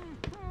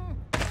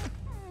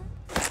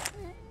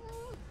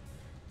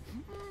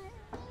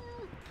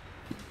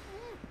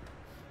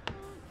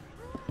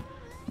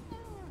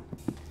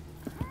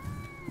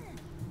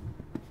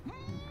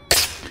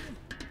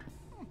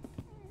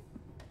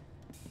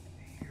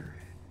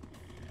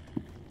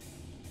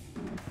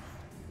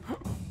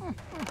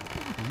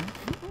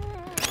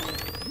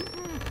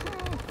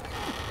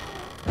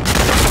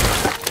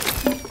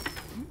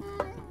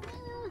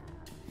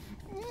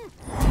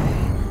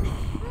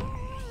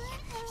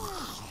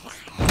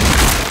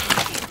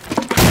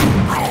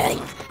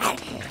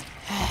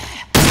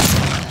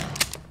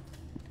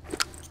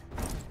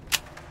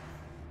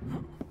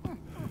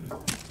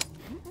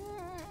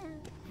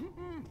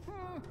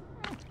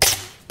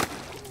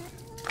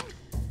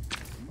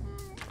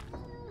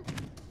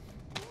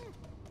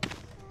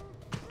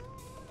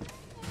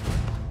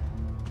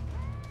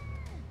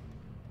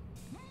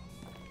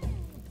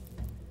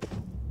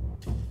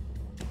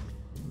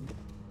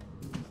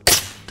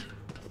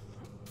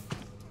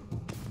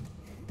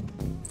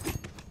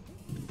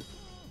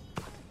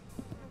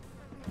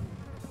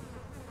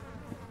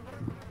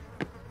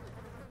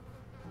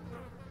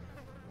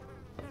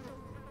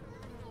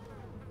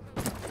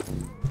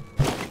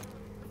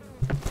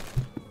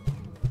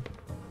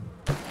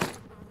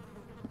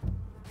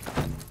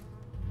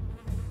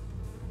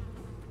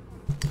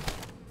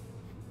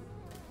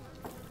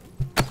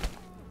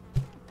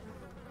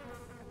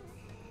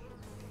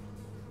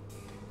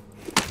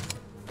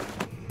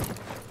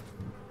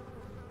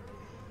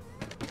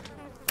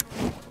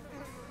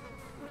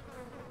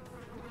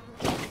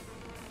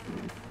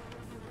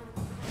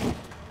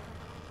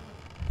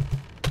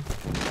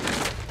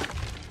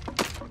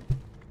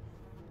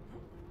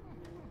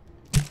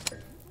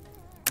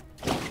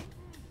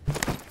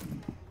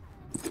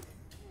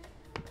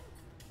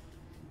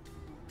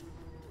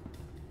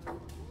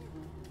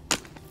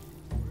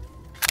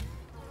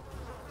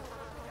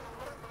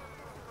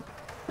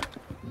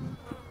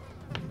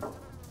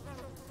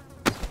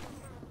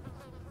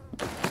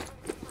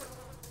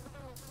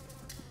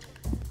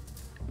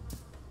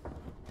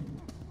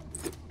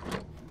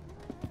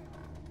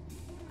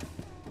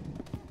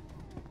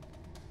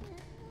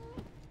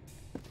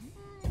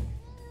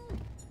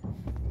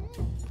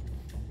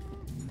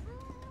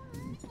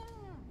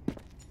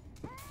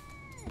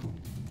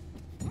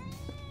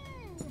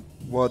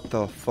 What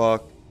the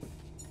fuck?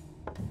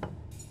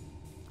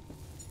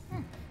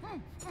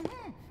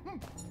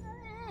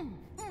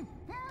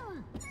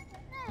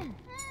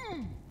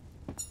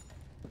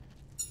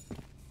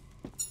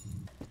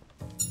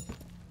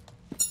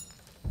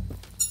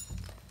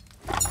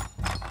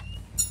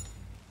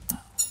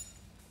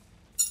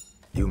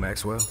 You,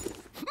 Maxwell?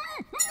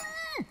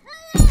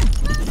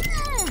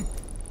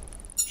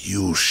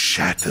 You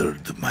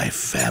shattered my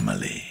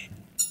family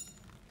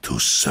to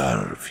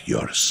serve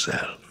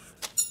yourself.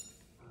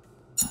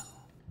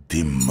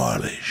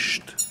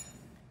 Demolished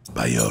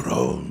by your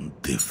own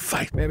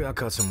device. Maybe I'll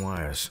cut some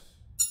wires.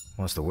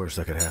 What's the worst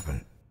that could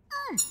happen?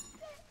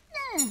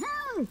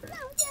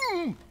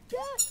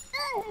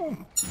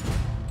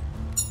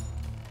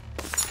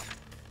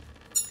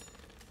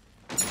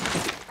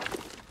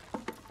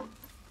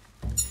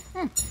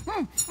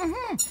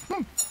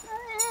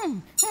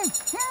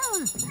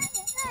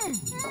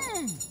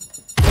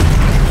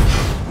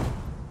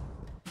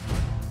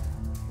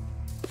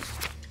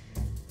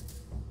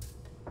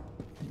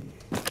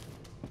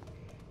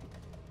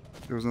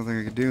 There was nothing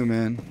I could do,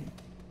 man.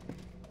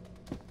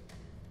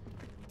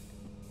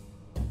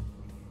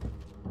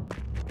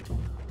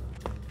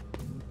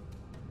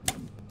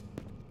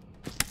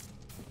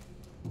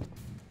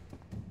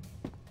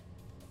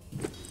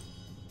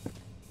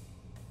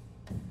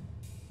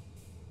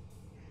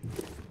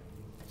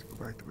 Let's go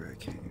back the way I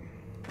came.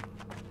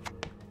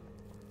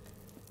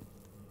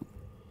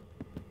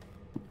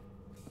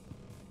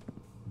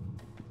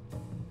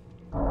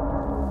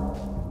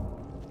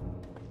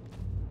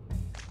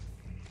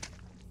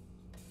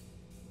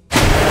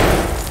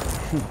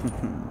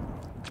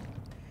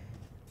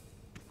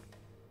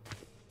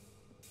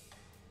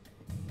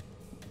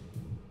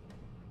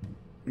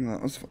 That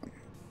was fun.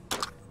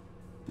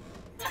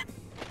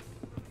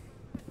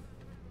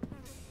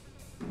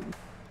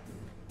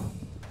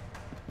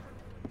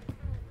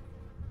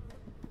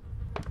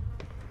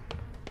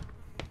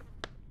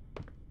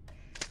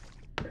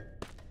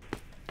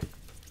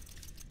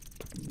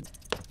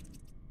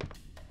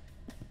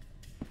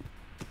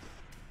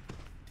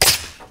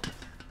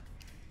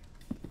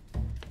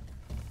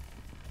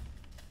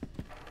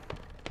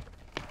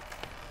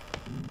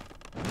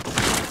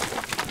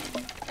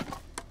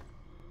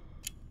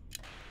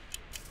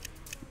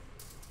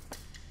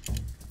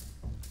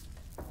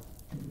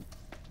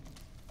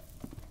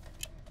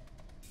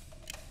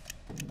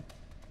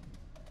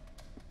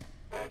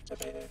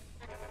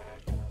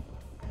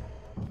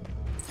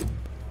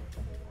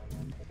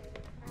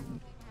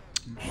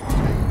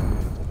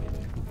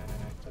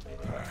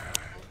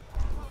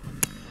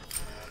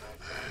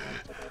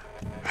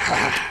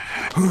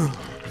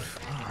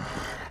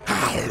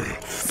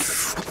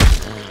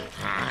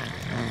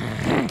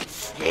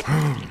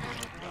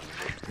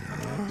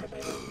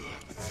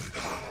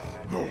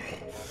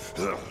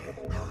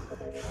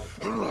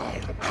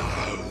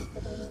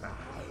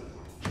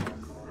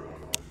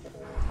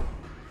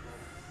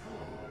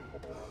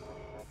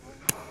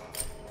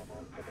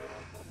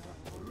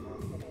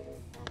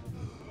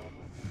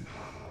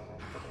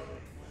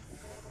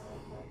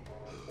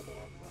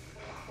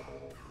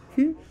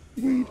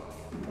 Weed.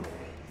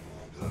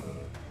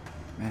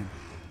 Man.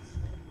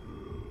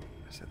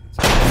 I said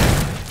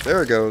that's...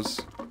 There it goes.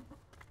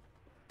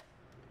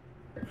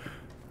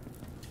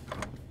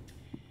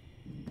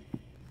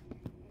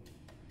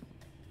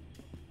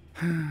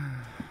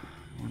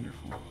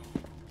 Wonderful.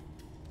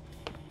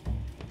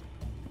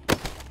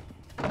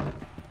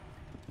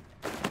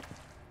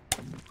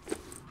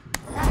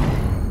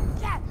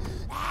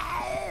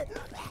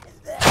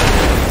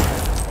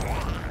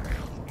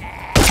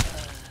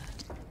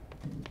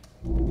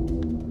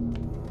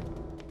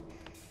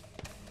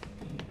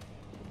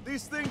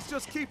 These things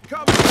just keep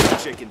coming.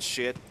 Chicken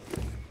shit.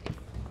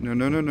 No,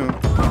 no, no, no.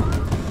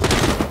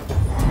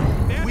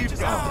 We've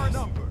got our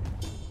number.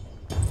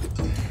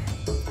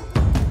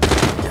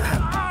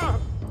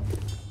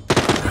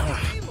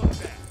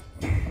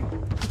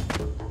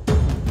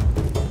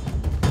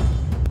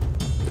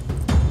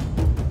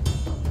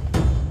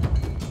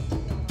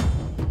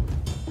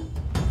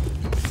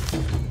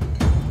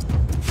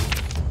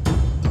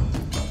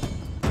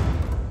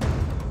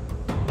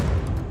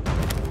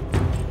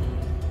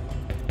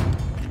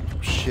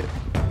 Shit.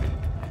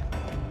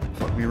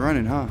 Fuck me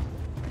running, huh?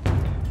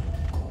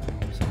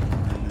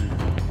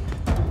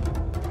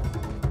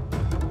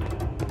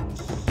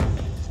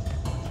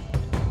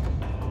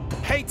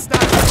 Hate's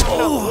not a strong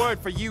enough word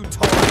for you,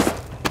 Taurus.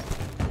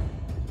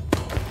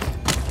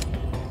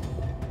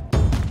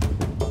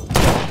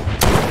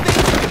 Think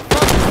you can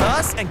fuck with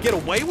us and get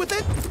away with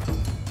it?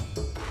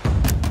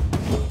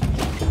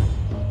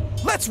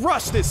 Let's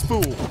rush this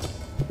fool.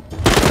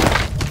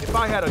 If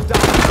I had a dollar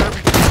for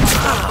everything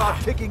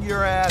about kicking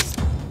your ass.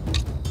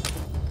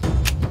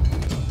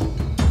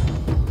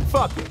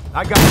 Fuck it,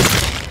 I got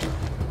it.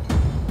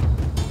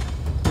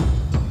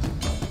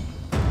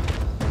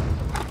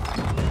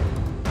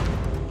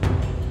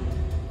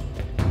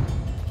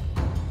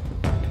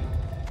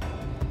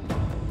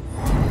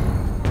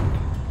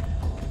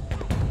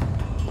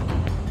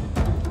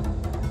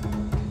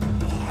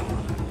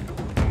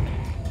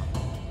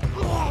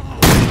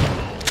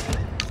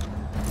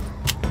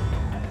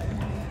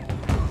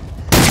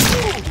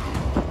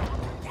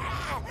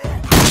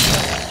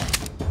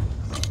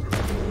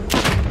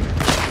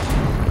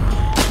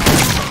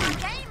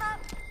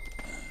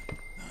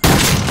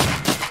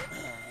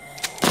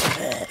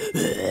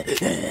 We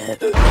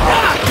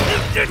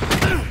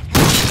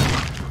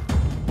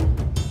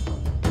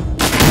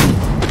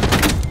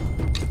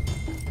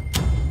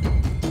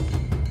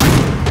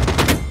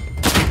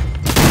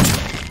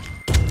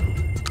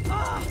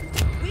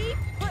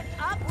put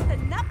up with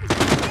enough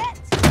shit.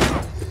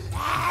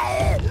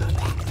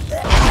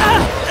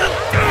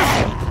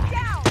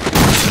 Down.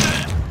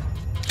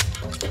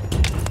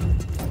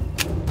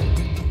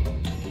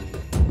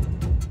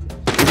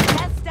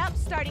 Messed up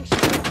starting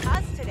shit with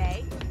us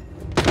today.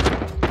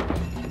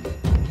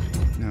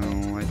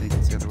 No, I think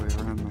it's the other way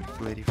around, my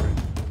lady friend.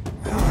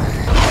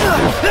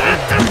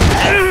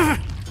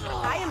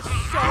 I am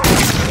so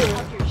sick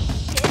of your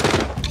shit,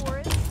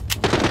 Forrest.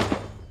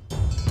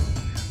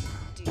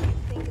 Do you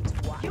think it's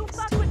wise you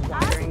fuck with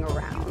wandering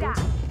around?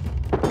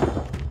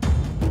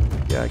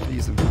 Yeah, I could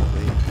use them for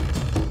bait.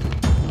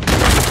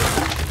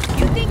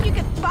 You think you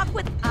can fuck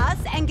with us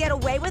and get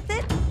away with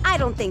it? I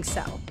don't think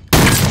so.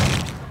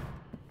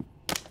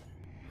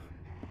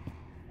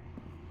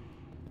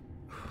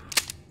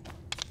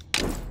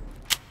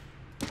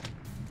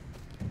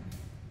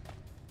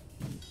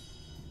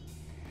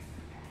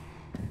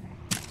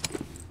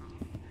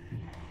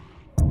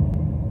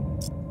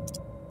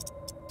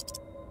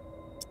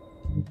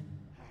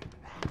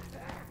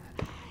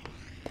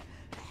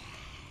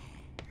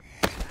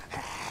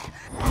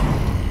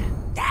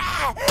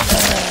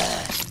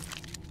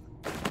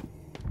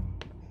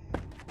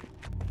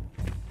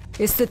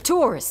 It's the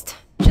tourist.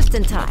 Just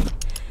in time.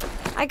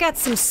 I got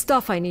some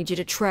stuff I need you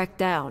to track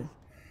down.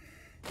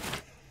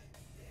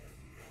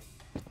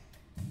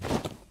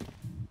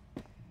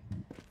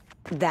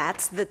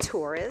 That's the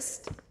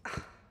tourist?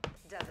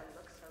 Doesn't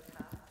look so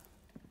tough.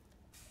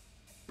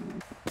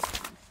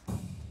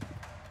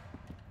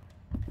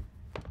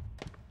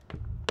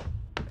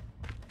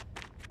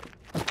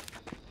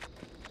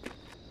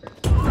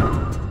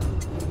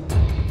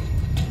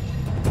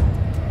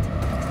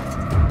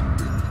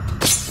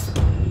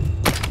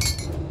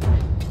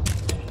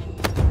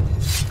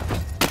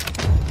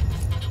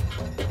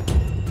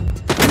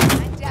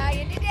 I'm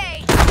dying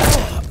today.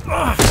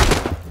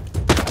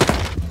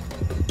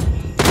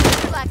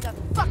 You're like a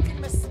fucking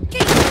mosquito.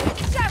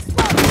 You just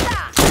won't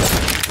stop.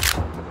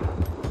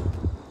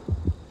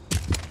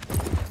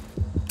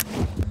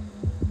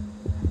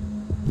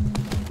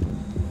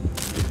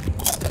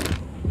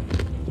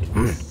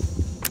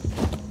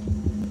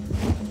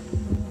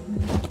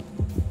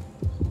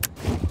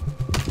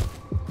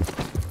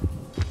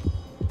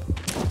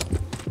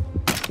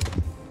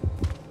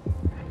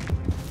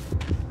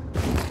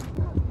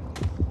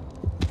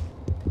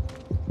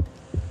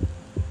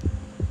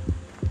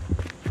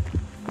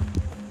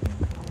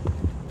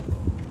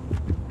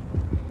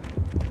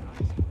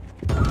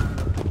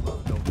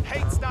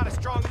 Hate's not a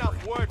strong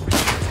enough word for you,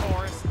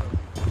 Forrest.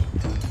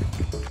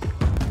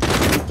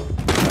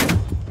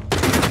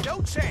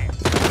 No chance.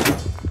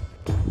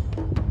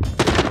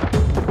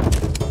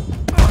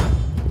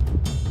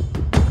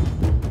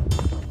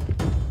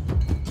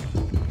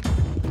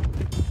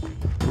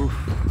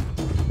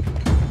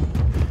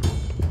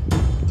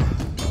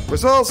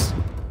 Whistles!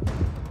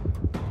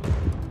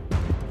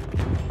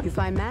 You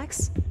find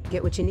Max?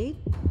 Get what you need?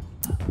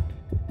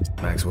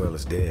 Maxwell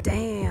is dead.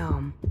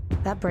 Damn.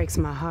 That breaks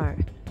my heart.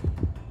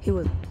 He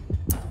was...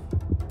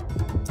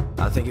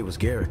 I think it was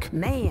Garrick.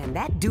 Man,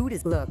 that dude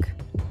is... Look,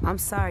 I'm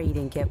sorry you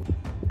didn't get...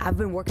 I've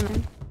been working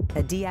on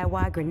a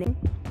DIY grenade.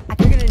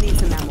 You're gonna need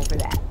some ammo for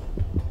that.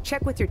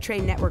 Check with your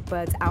trade network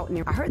buds out in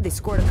there. I heard they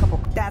scored a couple...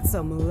 That's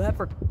some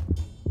leopard...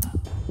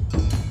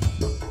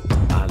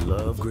 I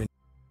love grenades.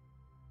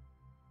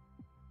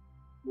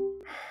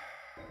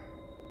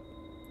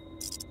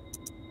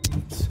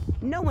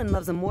 No one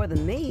loves them more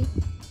than me,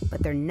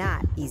 but they're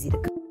not easy to